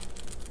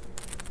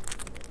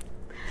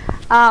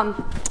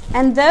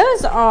 And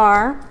those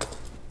are,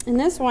 in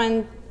this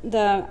one,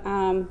 the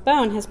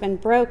bone has been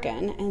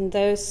broken, and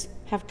those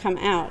have come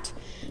out.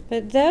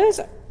 But those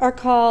are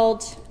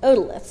called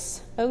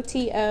otoliths,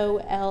 O-T-O-L-I-T-H-S,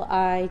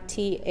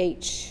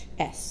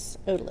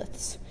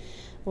 otoliths,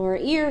 or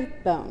ear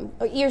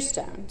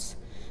stones.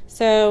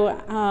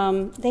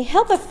 So they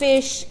help a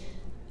fish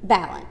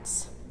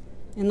balance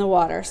in the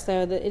water,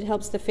 so that it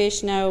helps the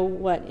fish know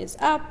what is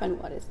up and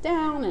what is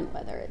down, and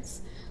whether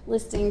it's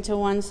listing to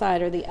one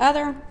side or the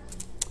other.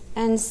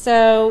 And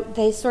so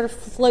they sort of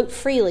float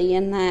freely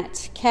in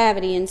that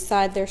cavity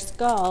inside their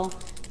skull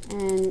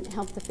and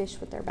help the fish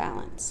with their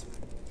balance.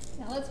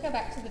 Now let's go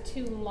back to the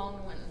 2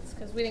 long ones,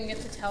 because we didn't get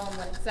to tell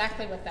them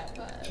exactly what that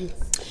was.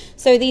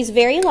 So these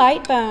very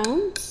light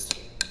bones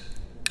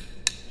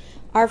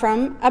are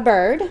from a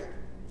bird.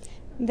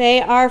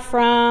 They are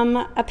from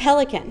a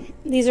pelican.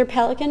 These are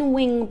pelican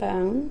wing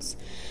bones.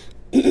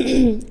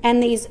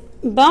 And these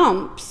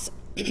bumps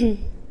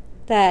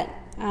that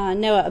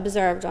Noah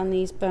observed on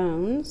these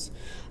bones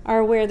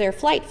are where their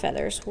flight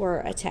feathers were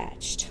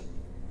attached.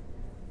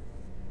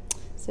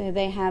 So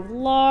they have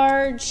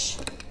large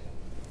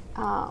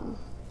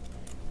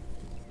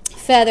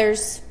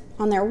feathers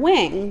on their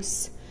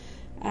wings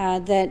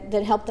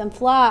that help them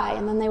fly,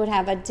 and then they would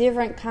have a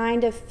different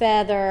kind of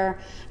feather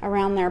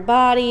around their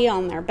body,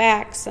 on their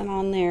backs, and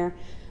on their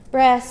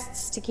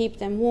breasts to keep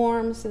them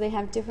warm. So they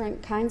have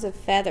different kinds of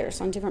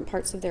feathers on different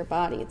parts of their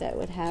body that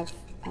would have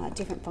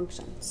different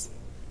functions.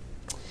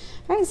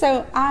 All right,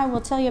 so I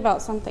will tell you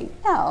about something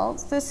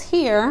else. This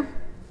here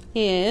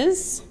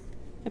is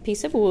a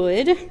piece of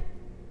wood,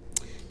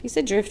 piece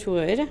of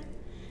driftwood,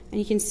 and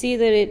you can see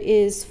that it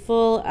is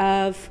full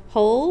of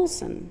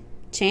holes and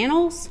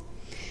channels.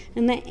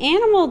 And the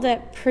animal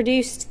that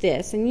produced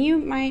this, and you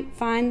might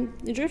find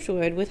the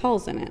driftwood with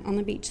holes in it on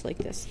the beach like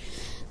this.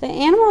 The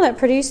animal that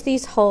produced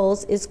these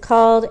holes is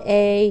called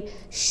a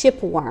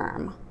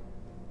shipworm.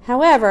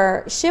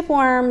 However,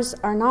 shipworms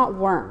are not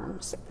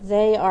worms.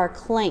 They are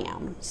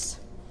clams.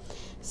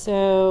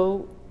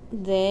 So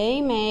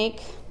they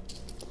make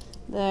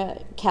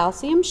the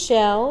calcium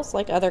shells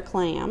like other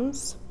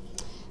clams.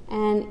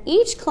 And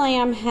each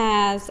clam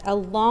has a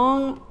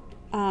long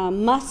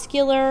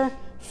muscular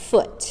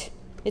foot.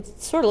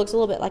 It sort of looks a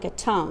little bit like a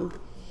tongue.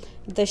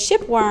 The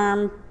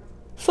shipworm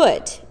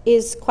foot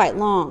is quite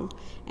long.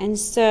 And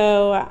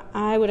so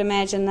I would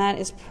imagine that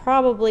is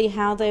probably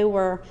how they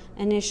were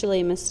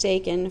initially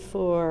mistaken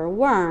for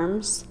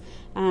worms.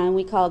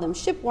 We call them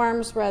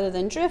shipworms rather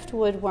than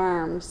driftwood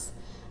worms,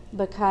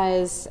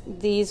 because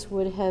these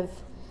would have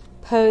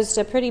posed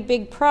a pretty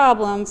big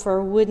problem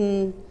for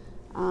wooden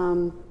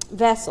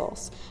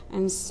vessels.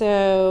 And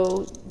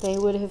so they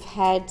would have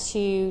had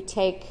to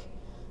take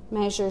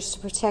measures to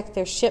protect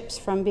their ships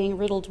from being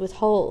riddled with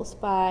holes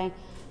by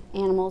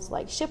animals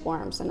like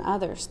shipworms and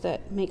others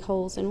that make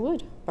holes in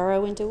wood,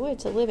 burrow into wood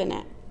to live in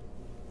it.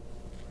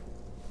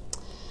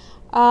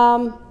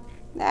 Oh,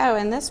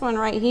 and this one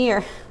right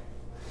here,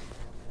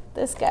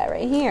 this guy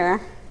right here,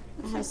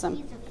 has some.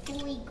 He's a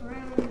fully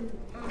grown.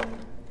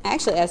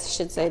 Actually, I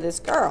should say this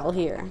girl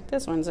here.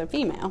 This one's a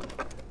female.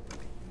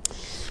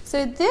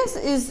 So this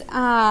is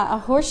a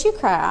horseshoe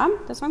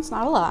crab. This one's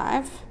not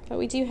alive, but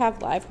we do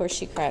have live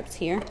horseshoe crabs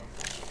here.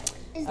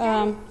 Is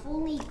that a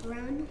fully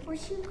grown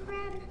horseshoe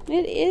crab?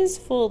 It is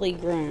fully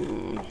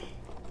grown.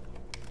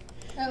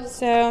 Oh,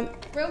 So,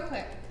 real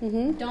quick,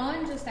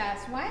 Dawn just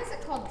asked, why is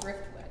it called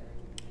driftwood?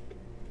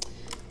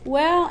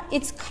 well,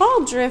 it's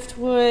called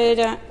driftwood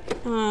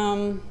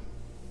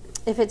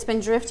if it's been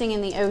drifting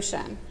in the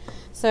ocean.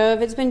 So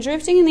if it's been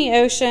drifting in the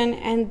ocean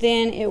and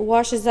then it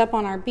washes up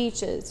on our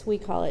beaches, we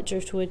call it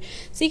driftwood.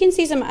 So you can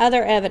see some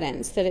other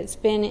evidence that it's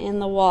been in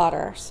the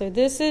water. So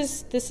this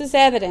is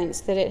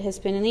evidence that it has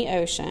been in the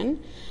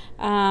ocean.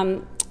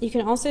 You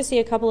can also see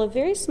a couple of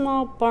very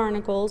small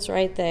barnacles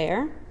right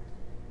there.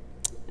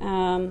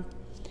 And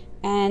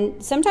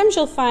sometimes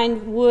you'll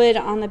find wood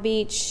on the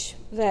beach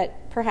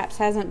that perhaps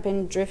hasn't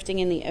been drifting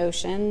in the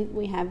ocean.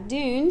 We have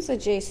dunes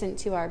adjacent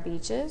to our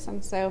beaches,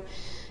 and so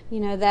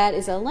that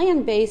is a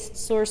land-based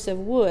source of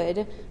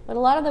wood, but a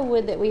lot of the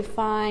wood that we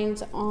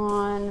find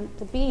on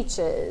the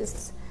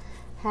beaches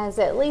has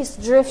at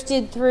least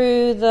drifted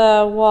through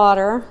the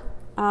water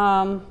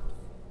and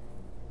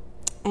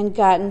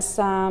gotten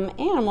some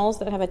animals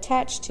that have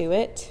attached to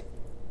it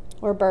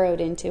or burrowed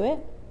into it.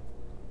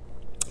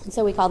 And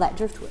so we call that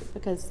driftwood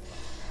because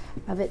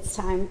of its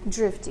time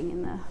drifting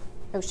in the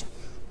ocean.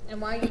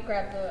 And while you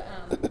grab the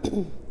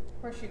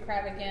horseshoe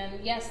crab again,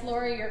 yes,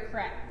 Laura, you're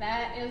correct.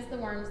 That is the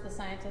worms the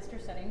scientists are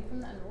studying from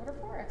the underwater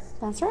forest.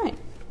 That's right.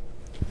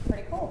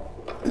 Pretty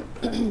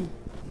cool.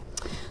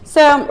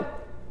 So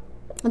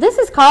this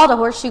is called a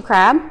horseshoe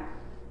crab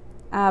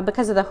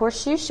because of the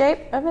horseshoe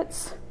shape of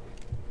its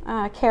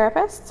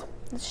carapace,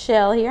 the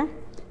shell here,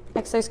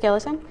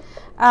 exoskeleton.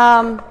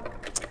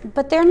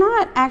 But they're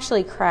not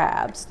actually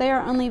crabs. They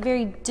are only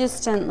very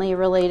distantly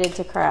related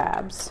to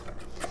crabs.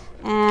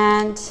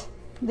 And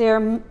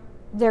they're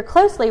more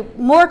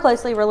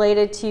closely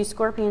related to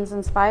scorpions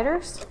and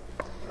spiders,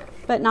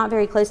 but not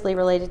very closely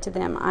related to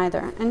them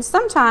either. And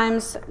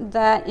sometimes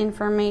that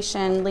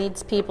information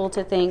leads people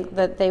to think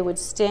that they would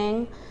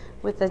sting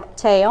with the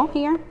tail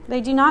here.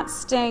 They do not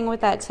sting with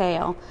that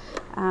tail.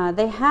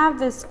 They have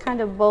this kind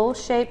of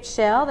bowl-shaped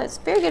shell that's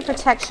very good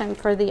protection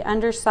for the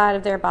underside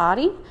of their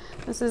body.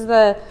 This is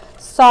the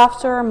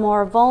softer,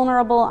 more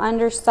vulnerable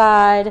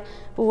underside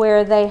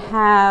where they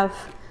have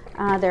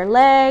their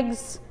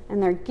legs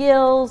and their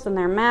gills and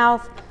their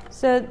mouth.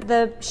 So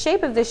the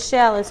shape of this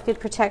shell is good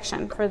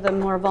protection for the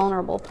more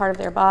vulnerable part of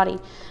their body.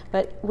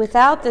 But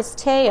without this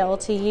tail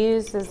to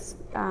use as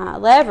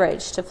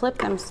leverage to flip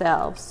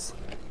themselves,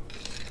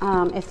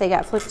 if they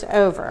got flipped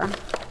over,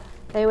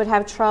 they would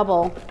have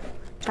trouble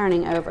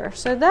turning over.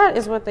 So that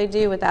is what they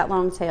do with that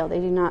long tail. They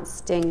do not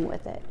sting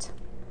with it.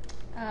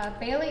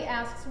 Bailey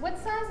asks, what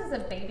size is a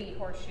baby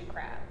horseshoe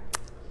crab?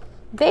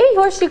 Baby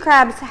horseshoe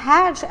crabs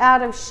hatch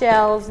out of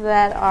shells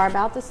that are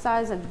about the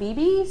size of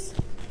BBs.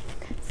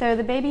 So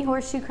the baby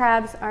horseshoe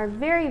crabs are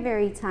very,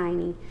 very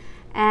tiny,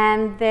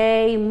 and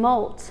they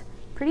molt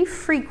pretty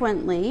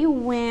frequently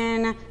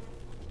when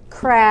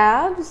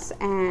crabs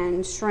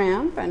and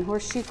shrimp and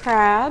horseshoe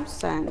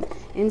crabs and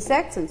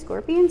insects and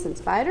scorpions and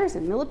spiders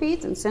and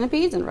millipedes and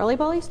centipedes and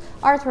roly-polies,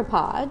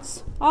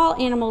 arthropods, all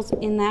animals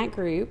in that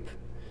group,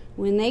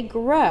 when they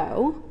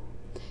grow,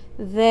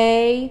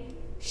 they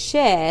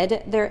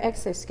shed their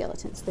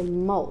exoskeletons. They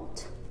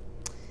molt.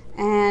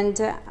 And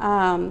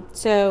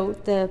so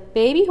the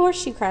baby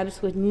horseshoe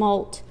crabs would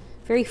molt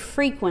very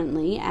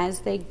frequently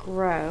as they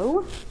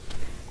grow.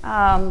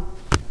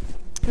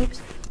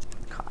 Oops,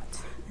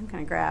 caught. I'm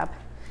going to grab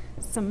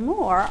some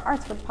more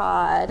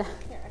arthropod.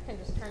 Here, I can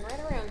just turn right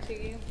around to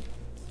you.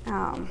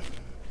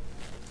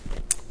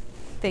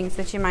 Things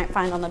that you might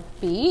find on the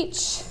beach.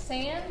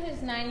 Sam,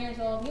 who's 9 years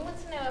old, he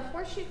wants to know if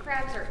horseshoe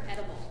crabs are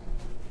edible.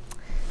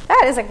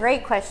 That is a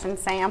great question,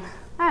 Sam.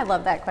 I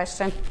love that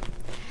question.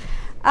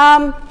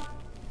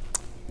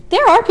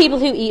 There are people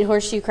who eat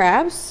horseshoe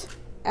crabs.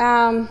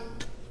 I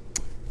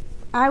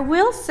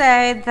will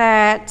say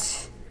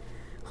that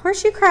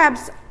horseshoe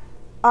crabs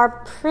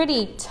are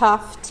pretty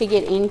tough to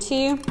get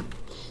into.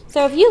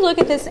 So if you look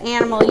at this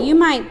animal, you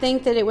might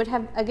think that it would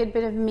have a good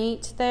bit of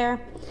meat there,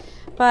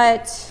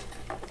 but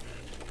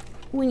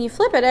when you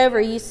flip it over,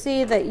 you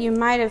see that you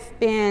might have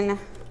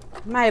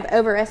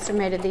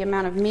overestimated the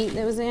amount of meat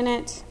that was in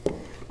it.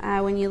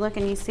 When you look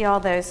and you see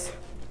all those,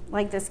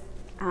 like this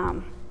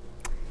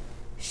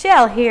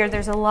shell here,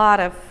 there's a lot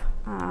of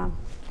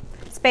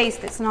space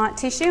that's not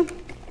tissue.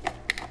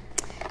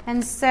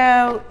 And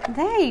so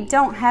they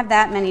don't have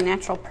that many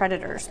natural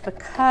predators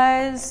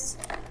because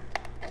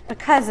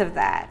of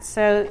that.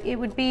 So it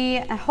would be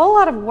a whole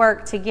lot of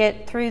work to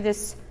get through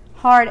this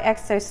hard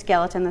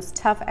exoskeleton, this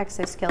tough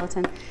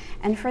exoskeleton,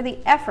 and for the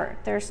effort,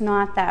 there's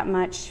not that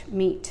much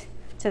meat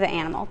to the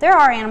animal. There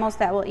are animals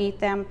that will eat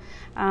them.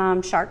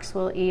 Sharks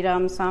will eat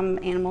them. Some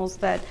animals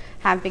that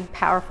have big,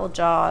 powerful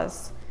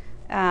jaws.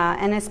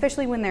 And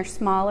especially when they're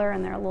smaller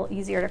and they're a little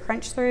easier to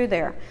crunch through,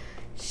 their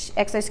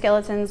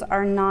exoskeletons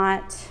are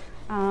not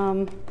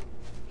they're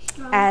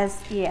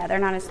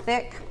not as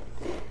thick.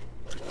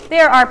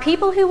 There are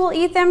people who will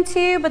eat them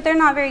too, but they're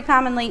not very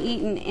commonly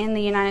eaten in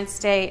the United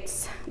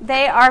States.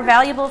 They are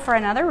valuable for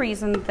another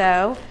reason,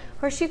 though.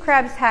 Horseshoe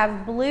crabs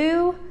have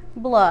blue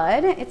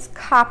blood. It's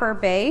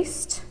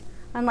copper-based,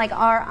 unlike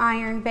our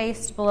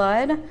iron-based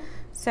blood.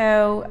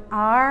 So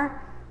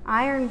our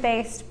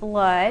iron-based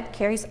blood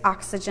carries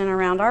oxygen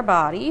around our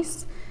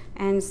bodies.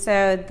 And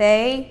so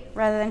they,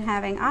 rather than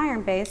having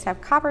iron-based,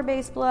 have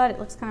copper-based blood. It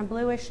looks kind of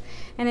bluish.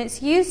 And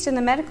it's used in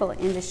the medical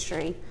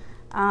industry.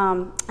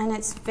 And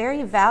it's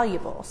very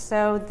valuable.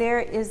 So there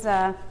is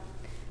a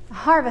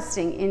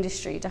harvesting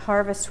industry to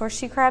harvest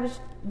horseshoe crab's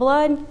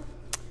blood.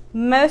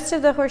 Most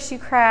of the horseshoe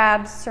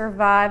crabs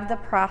survive the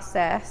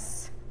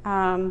process.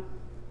 And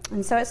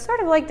so it's sort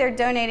of like they're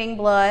donating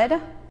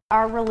blood,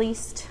 are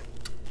released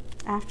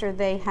after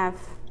they have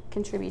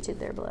contributed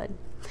their blood.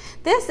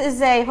 This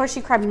is a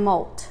horseshoe crab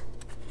molt.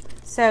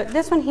 So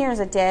this one here is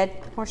a dead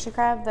horseshoe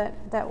crab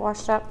that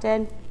washed up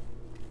dead.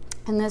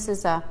 And this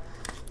is a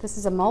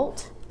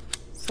molt.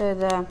 So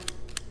the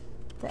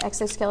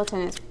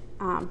exoskeleton is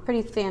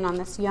pretty thin on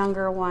this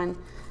younger one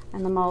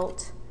and the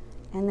molt.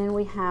 And then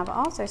we have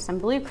also some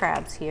blue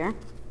crabs here.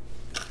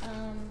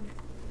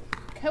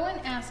 Cohen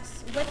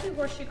asks, what do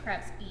horseshoe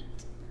crabs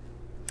eat?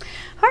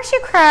 Horseshoe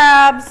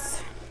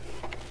crabs.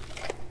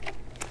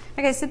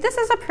 Okay, so this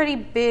is a pretty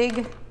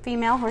big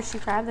female horseshoe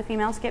crab. The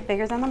females get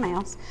bigger than the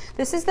males.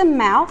 This is the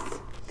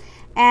mouth.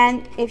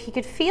 And if you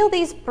could feel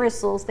these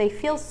bristles, they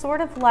feel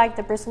sort of like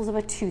the bristles of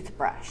a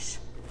toothbrush.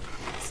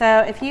 So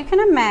if you can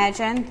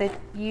imagine that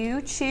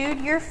you chewed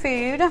your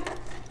food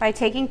by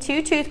taking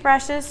two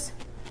toothbrushes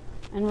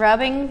and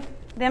rubbing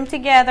them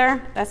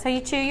together, that's how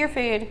you chew your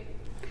food.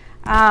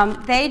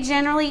 They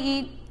generally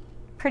eat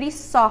pretty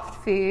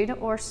soft food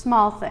or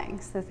small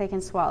things that they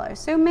can swallow.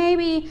 So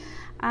maybe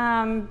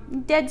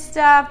dead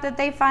stuff that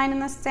they find in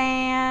the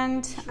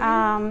sand.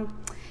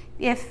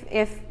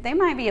 If they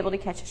might be able to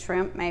catch a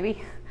shrimp,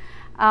 maybe.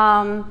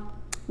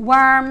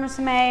 Worms,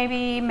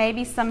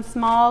 maybe some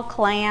small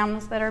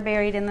clams that are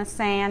buried in the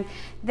sand.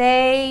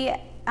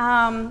 They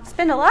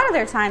spend a lot of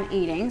their time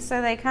eating,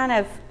 so they kind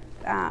of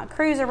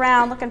cruise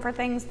around looking for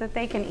things that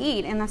they can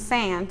eat in the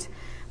sand.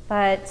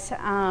 But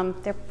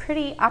they're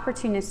pretty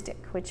opportunistic,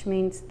 which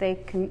means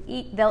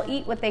they'll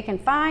eat what they can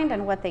find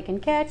and what they can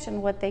catch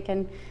and what they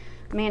can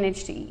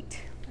manage to eat.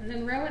 And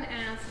then Rowan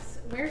asks,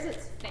 where's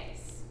its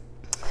face?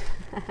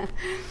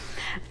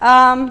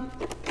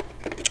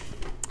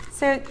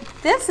 So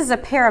this is a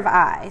pair of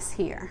eyes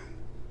here.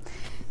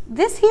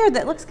 This here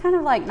that looks kind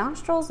of like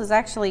nostrils is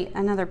actually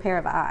another pair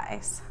of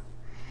eyes.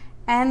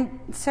 And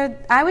so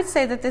I would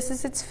say that this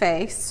is its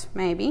face,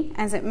 maybe.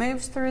 As it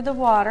moves through the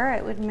water,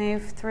 it would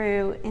move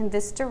through in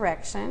this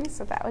direction,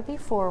 so that would be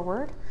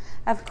forward.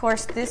 Of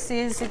course, this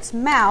is its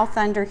mouth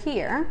under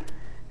here.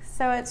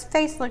 So its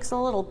face looks a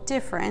little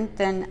different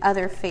than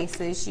other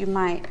faces you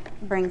might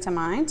bring to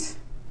mind.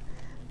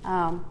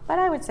 But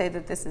I would say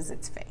that this is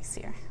its face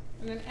here.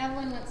 And then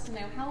Evelyn wants to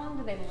know, how long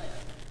do they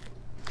live?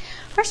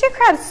 Horseshoe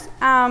crabs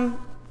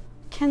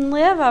can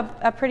live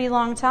a pretty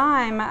long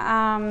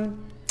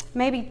time,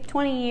 maybe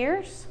 20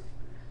 years.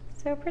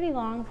 So pretty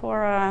long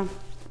for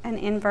an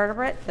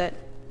invertebrate that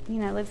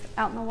lives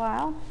out in the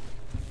wild.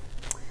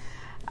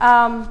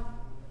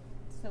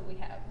 So we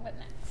have, what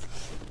next?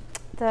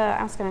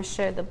 I was going to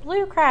show the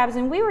blue crabs,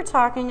 and we were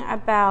talking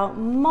about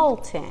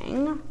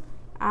molting.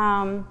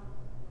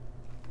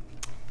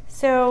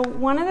 So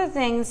one of the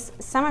things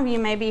some of you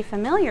may be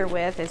familiar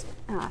with is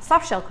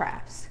softshell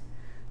crabs.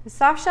 The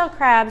softshell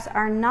crabs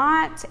are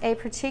not a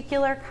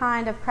particular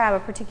kind of crab, a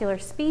particular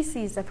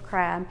species of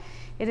crab.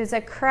 It is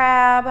a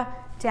crab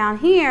down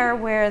here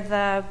where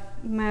the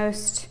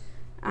most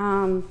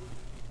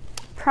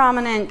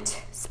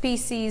prominent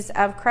species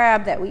of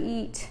crab that we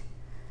eat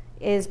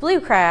is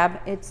blue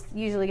crab. It's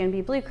usually going to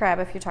be blue crab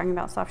if you're talking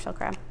about softshell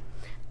crab.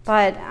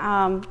 But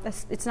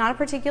it's not a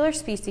particular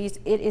species.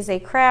 It is a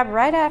crab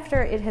right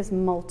after it has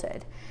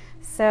molted.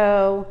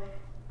 So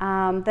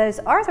those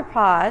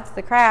arthropods,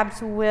 the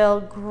crabs, will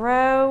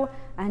grow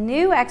a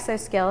new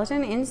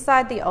exoskeleton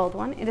inside the old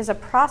one. It is a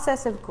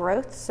process of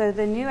growth, so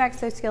the new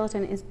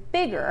exoskeleton is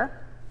bigger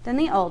than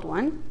the old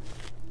one.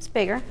 It's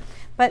bigger.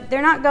 But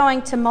they're not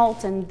going to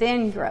molt and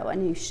then grow a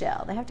new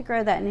shell. They have to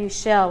grow that new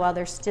shell while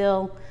they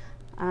still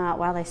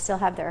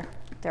have their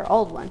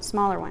old one,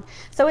 smaller one.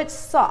 So it's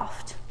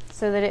soft,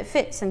 so that it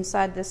fits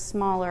inside this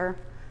smaller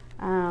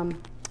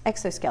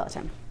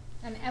exoskeleton.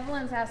 And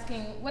Evelyn's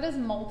asking, what is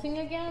molting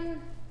again?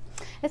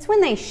 It's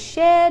when they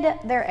shed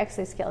their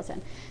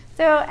exoskeleton.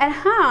 So at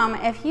home,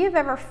 if you've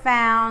ever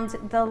found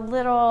the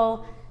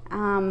little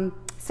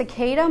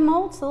cicada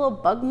molts, the little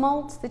bug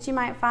molts that you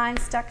might find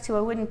stuck to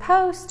a wooden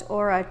post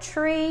or a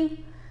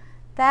tree,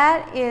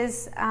 that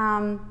is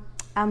a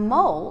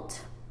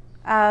molt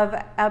of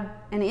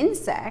an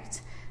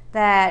insect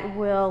that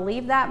will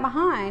leave that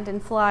behind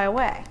and fly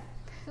away.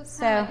 So it's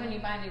kind of like when you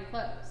buy new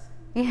clothes.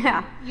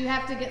 Yeah. You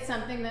have to get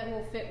something that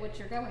will fit what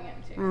you're going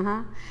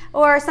into.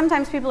 Or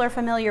sometimes people are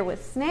familiar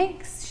with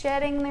snakes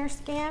shedding their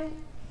skin.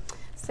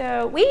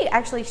 So we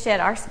actually shed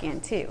our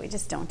skin too. We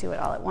just don't do it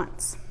all at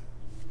once.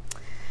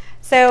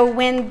 So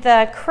when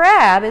the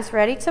crab is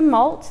ready to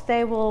molt,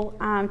 they will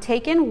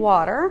take in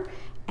water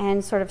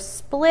and sort of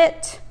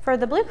split. For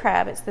the blue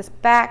crab, it's this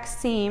back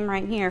seam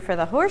right here. For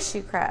the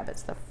horseshoe crab,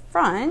 it's the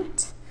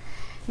front.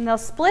 And they'll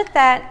split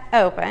that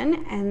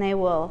open, and they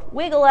will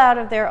wiggle out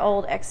of their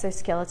old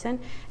exoskeleton,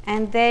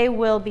 and they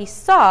will be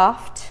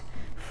soft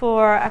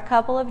for a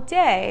couple of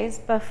days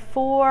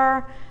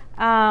before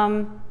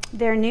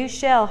their new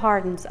shell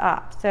hardens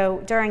up.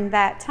 So during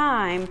that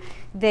time,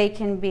 they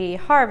can be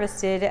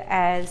harvested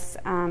as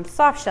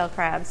soft shell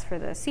crabs for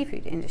the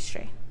seafood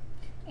industry.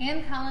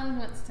 Ann Collins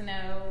wants to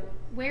know,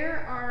 where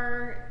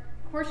are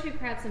horseshoe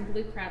crabs and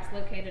blue crabs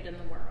located in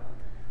the world?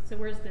 So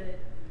where's the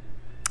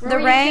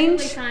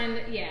range?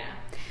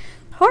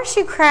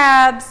 Horseshoe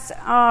crabs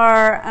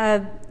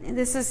are,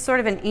 this is sort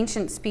of an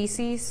ancient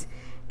species,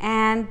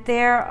 and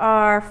there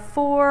are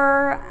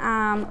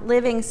 4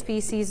 living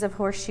species of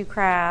horseshoe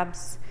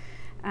crabs.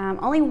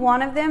 Only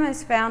one of them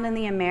is found in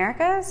the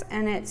Americas,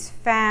 and it's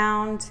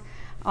found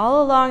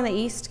all along the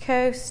East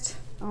Coast,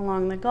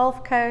 along the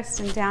Gulf Coast,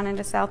 and down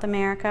into South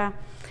America.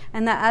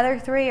 And the other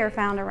 3 are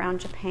found around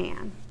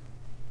Japan.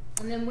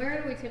 And then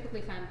where do we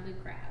typically find blue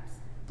crabs?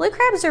 Blue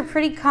crabs are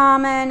pretty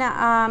common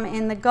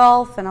in the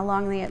Gulf and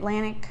along the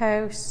Atlantic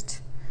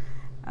coast.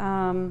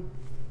 And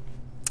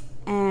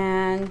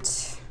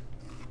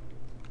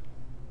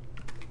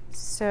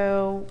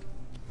so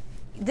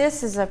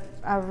this is a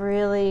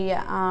really,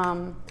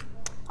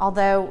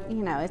 although,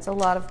 you know, it's a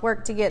lot of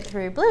work to get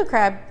through blue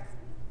crab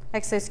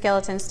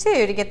exoskeletons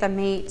too, to get the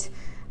meat,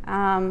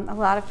 a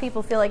lot of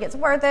people feel like it's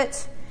worth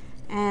it,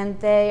 and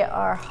they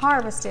are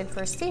harvested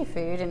for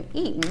seafood and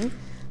eaten.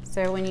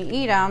 So when you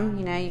eat them,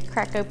 you know, you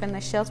crack open the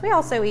shells. We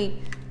also eat,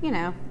 you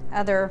know,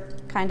 other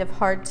kind of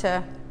hard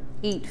to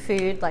eat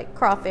food like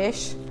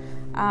crawfish.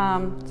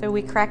 So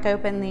we crack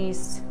open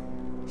these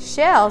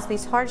shells,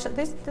 these hard shells.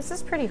 This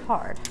is pretty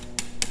hard.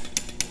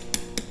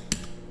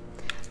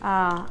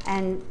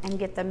 And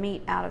get the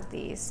meat out of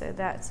these. So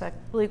that's a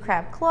blue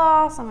crab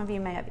claw. Some of you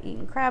may have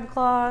eaten crab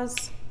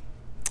claws.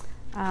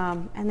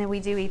 And then we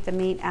do eat the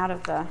meat out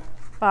of the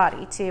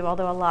body too,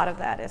 although a lot of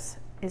that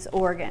is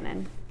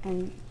organ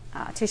and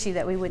tissue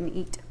that we wouldn't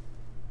eat.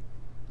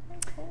 Very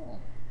cool.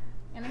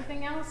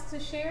 Anything else to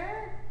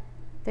share?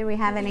 Do we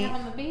have any?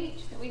 On the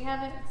beach that we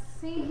haven't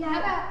seen?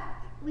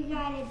 We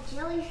got a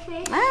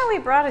jellyfish. Oh, we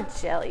brought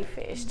a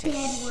jellyfish to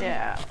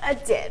show. A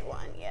dead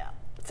one, yeah.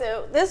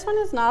 So this one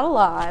is not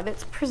alive,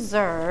 it's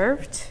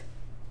preserved.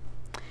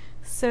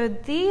 So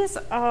these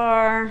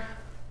are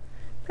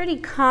pretty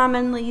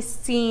commonly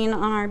seen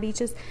on our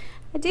beaches.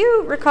 I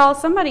do recall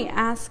somebody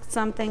asked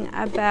something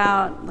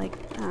about like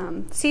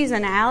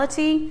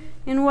seasonality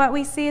in what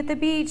we see at the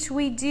beach.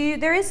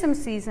 There is some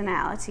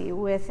seasonality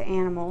with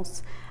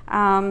animals.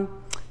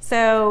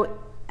 So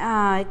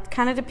it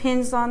kind of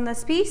depends on the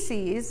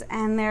species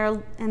and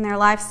their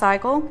life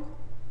cycle.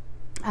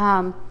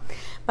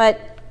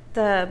 But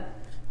the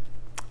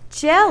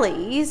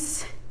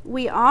jellies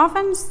we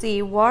often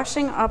see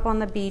washing up on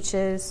the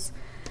beaches,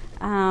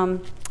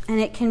 and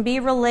it can be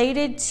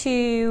related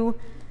to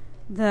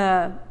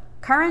the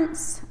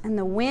currents and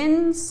the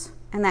winds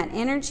and that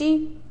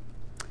energy.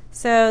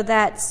 So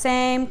that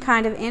same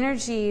kind of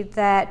energy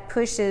that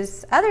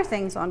pushes other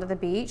things onto the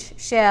beach,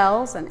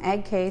 shells and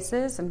egg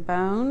cases and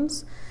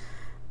bones,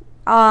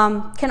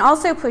 can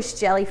also push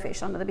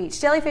jellyfish onto the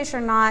beach. Jellyfish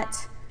they're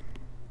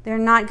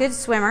not good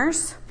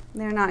swimmers.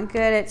 They're not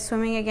good at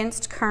swimming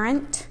against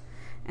current.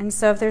 And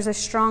so if there's a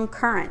strong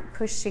current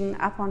pushing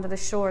up onto the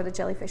shore, the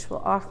jellyfish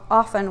will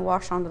often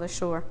wash onto the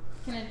shore.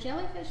 Can a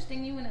jellyfish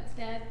sting you when it's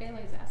dead?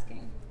 Bailey's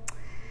asking.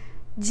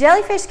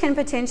 Jellyfish can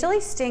potentially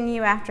sting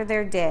you after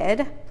they're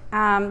dead.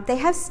 They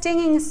have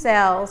stinging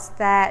cells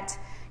that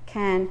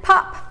can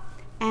pop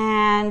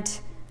and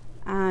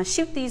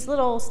shoot these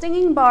little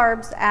stinging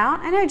barbs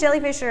out. I know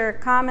jellyfish are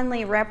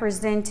commonly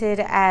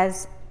represented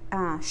as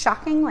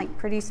shocking, like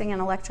producing an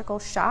electrical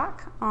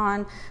shock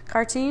on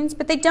cartoons,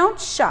 but they don't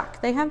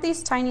shock. They have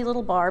these tiny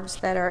little barbs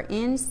that are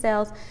in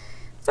cells,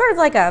 sort of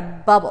like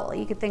a bubble.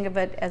 You could think of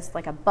it as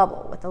like a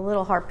bubble with a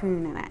little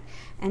harpoon in it.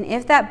 And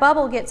if that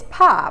bubble gets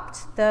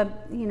popped,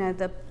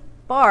 the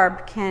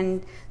barb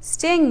can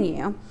sting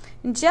you.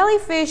 And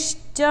jellyfish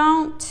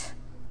don't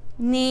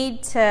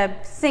need to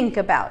think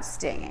about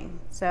stinging.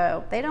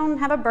 So they don't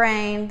have a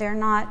brain. They're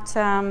not,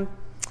 they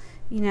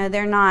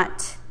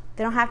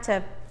don't have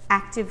to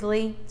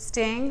actively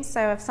sting.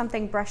 So if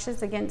something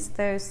brushes against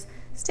those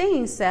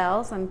stinging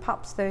cells and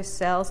pops those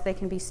cells, they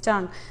can be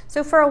stung.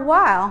 So for a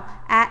while,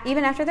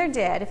 even after they're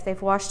dead, if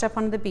they've washed up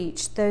on the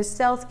beach, those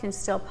cells can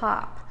still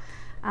pop.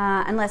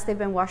 Unless they've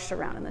been washed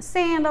around in the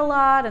sand a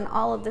lot and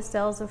all of the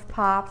cells have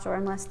popped, or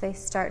unless they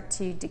start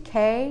to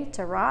decay,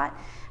 to rot,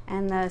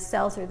 and the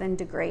cells are then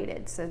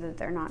degraded so that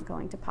they're not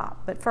going to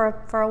pop. But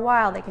for a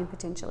while, they can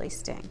potentially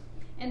sting.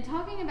 And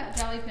talking about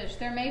jellyfish,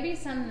 there may be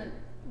some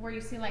where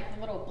you see like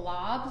little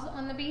blobs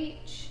on the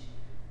beach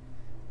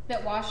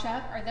that wash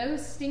up. Are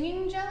those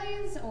stinging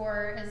jellies,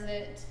 or is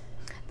it?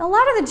 A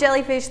lot of the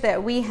jellyfish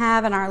that we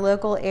have in our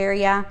local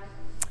area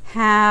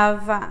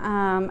have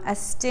a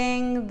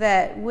sting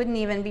that wouldn't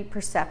even be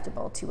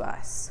perceptible to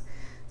us.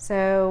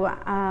 So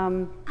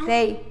I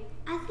think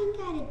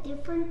at a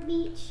different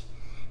beach,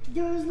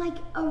 there was like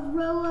a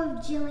row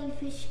of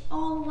jellyfish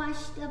all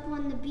washed up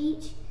on the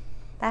beach,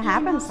 That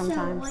happens also,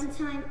 sometimes. one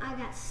time I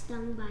got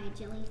stung by a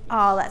jellyfish.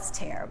 Oh, that's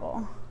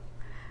terrible.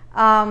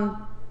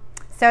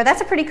 So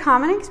that's a pretty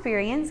common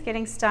experience,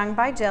 getting stung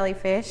by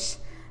jellyfish.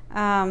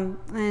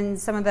 And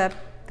some of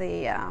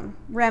the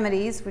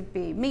remedies would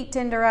be meat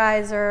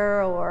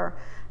tenderizer, or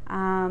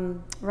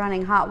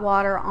running hot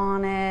water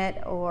on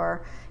it,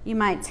 or you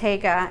might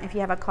take if you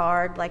have a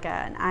card like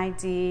an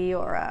ID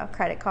or a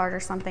credit card or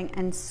something,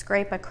 and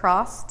scrape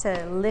across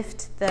to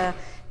lift the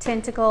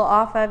tentacle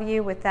off of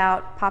you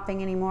without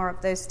popping any more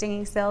of those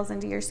stinging cells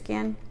into your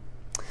skin.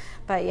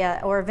 But yeah,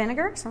 or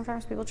vinegar.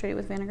 Sometimes people treat it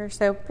with vinegar.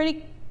 So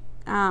pretty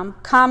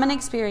common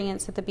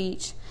experience at the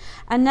beach.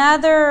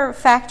 Another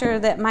factor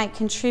that might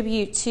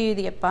contribute to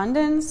the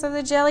abundance of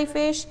the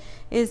jellyfish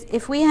is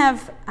if we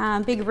have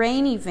big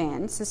rain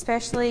events,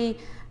 especially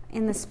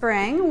in the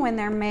spring when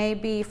there may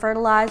be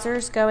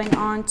fertilizers going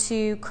on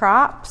to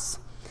crops,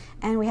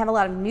 and we have a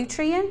lot of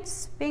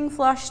nutrients being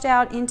flushed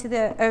out into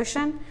the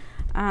ocean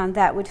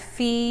that would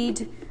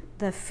feed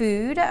the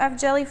food of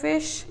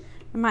jellyfish.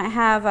 We might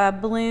have a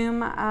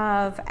bloom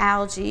of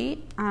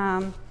algae,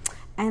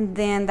 and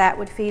then that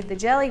would feed the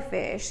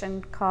jellyfish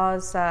and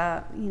cause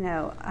the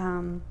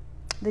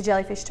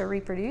jellyfish to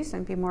reproduce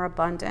and be more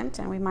abundant,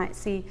 and we might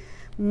see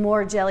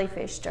more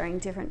jellyfish during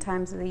different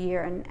times of the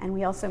year, and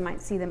we also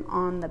might see them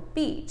on the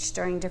beach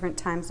during different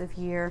times of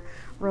year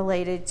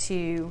related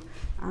to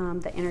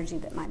the energy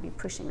that might be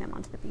pushing them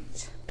onto the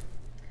beach.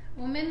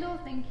 Well, Mendel,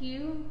 thank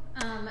you.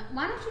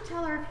 Why don't you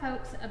tell our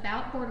folks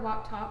about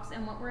Boardwalk Talks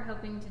and what we're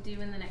hoping to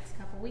do in the next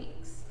couple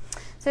weeks?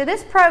 So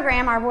this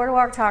program, our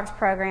Boardwalk Talks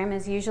program,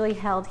 is usually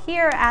held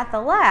here at the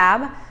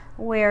lab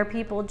where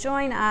people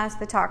join us.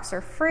 The talks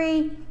are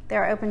free,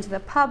 they're open to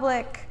the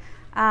public,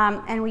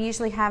 and we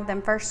usually have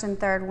them first and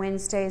third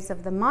Wednesdays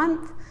of the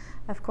month.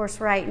 Of course,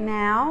 right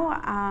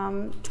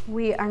now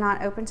we are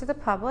not open to the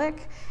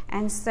public,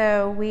 and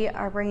so we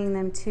are bringing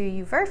them to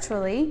you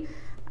virtually,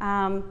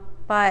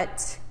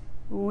 but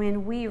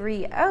when we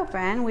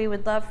reopen, we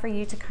would love for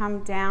you to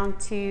come down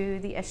to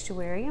the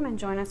estuarium and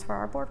join us for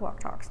our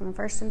Boardwalk Talks on the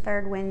first and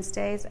third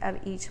Wednesdays of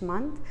each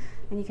month.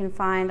 And you can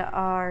find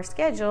our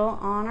schedule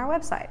on our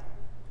website.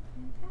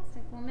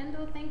 Fantastic. Well,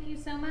 Mendel, thank you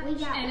so much.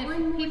 And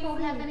if people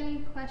have any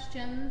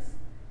questions,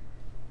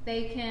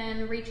 they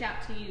can reach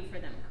out to you for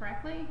them,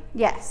 correctly?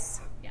 Yes.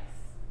 Yes.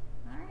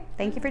 All right.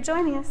 Thank you for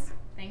joining us.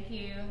 Thank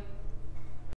you.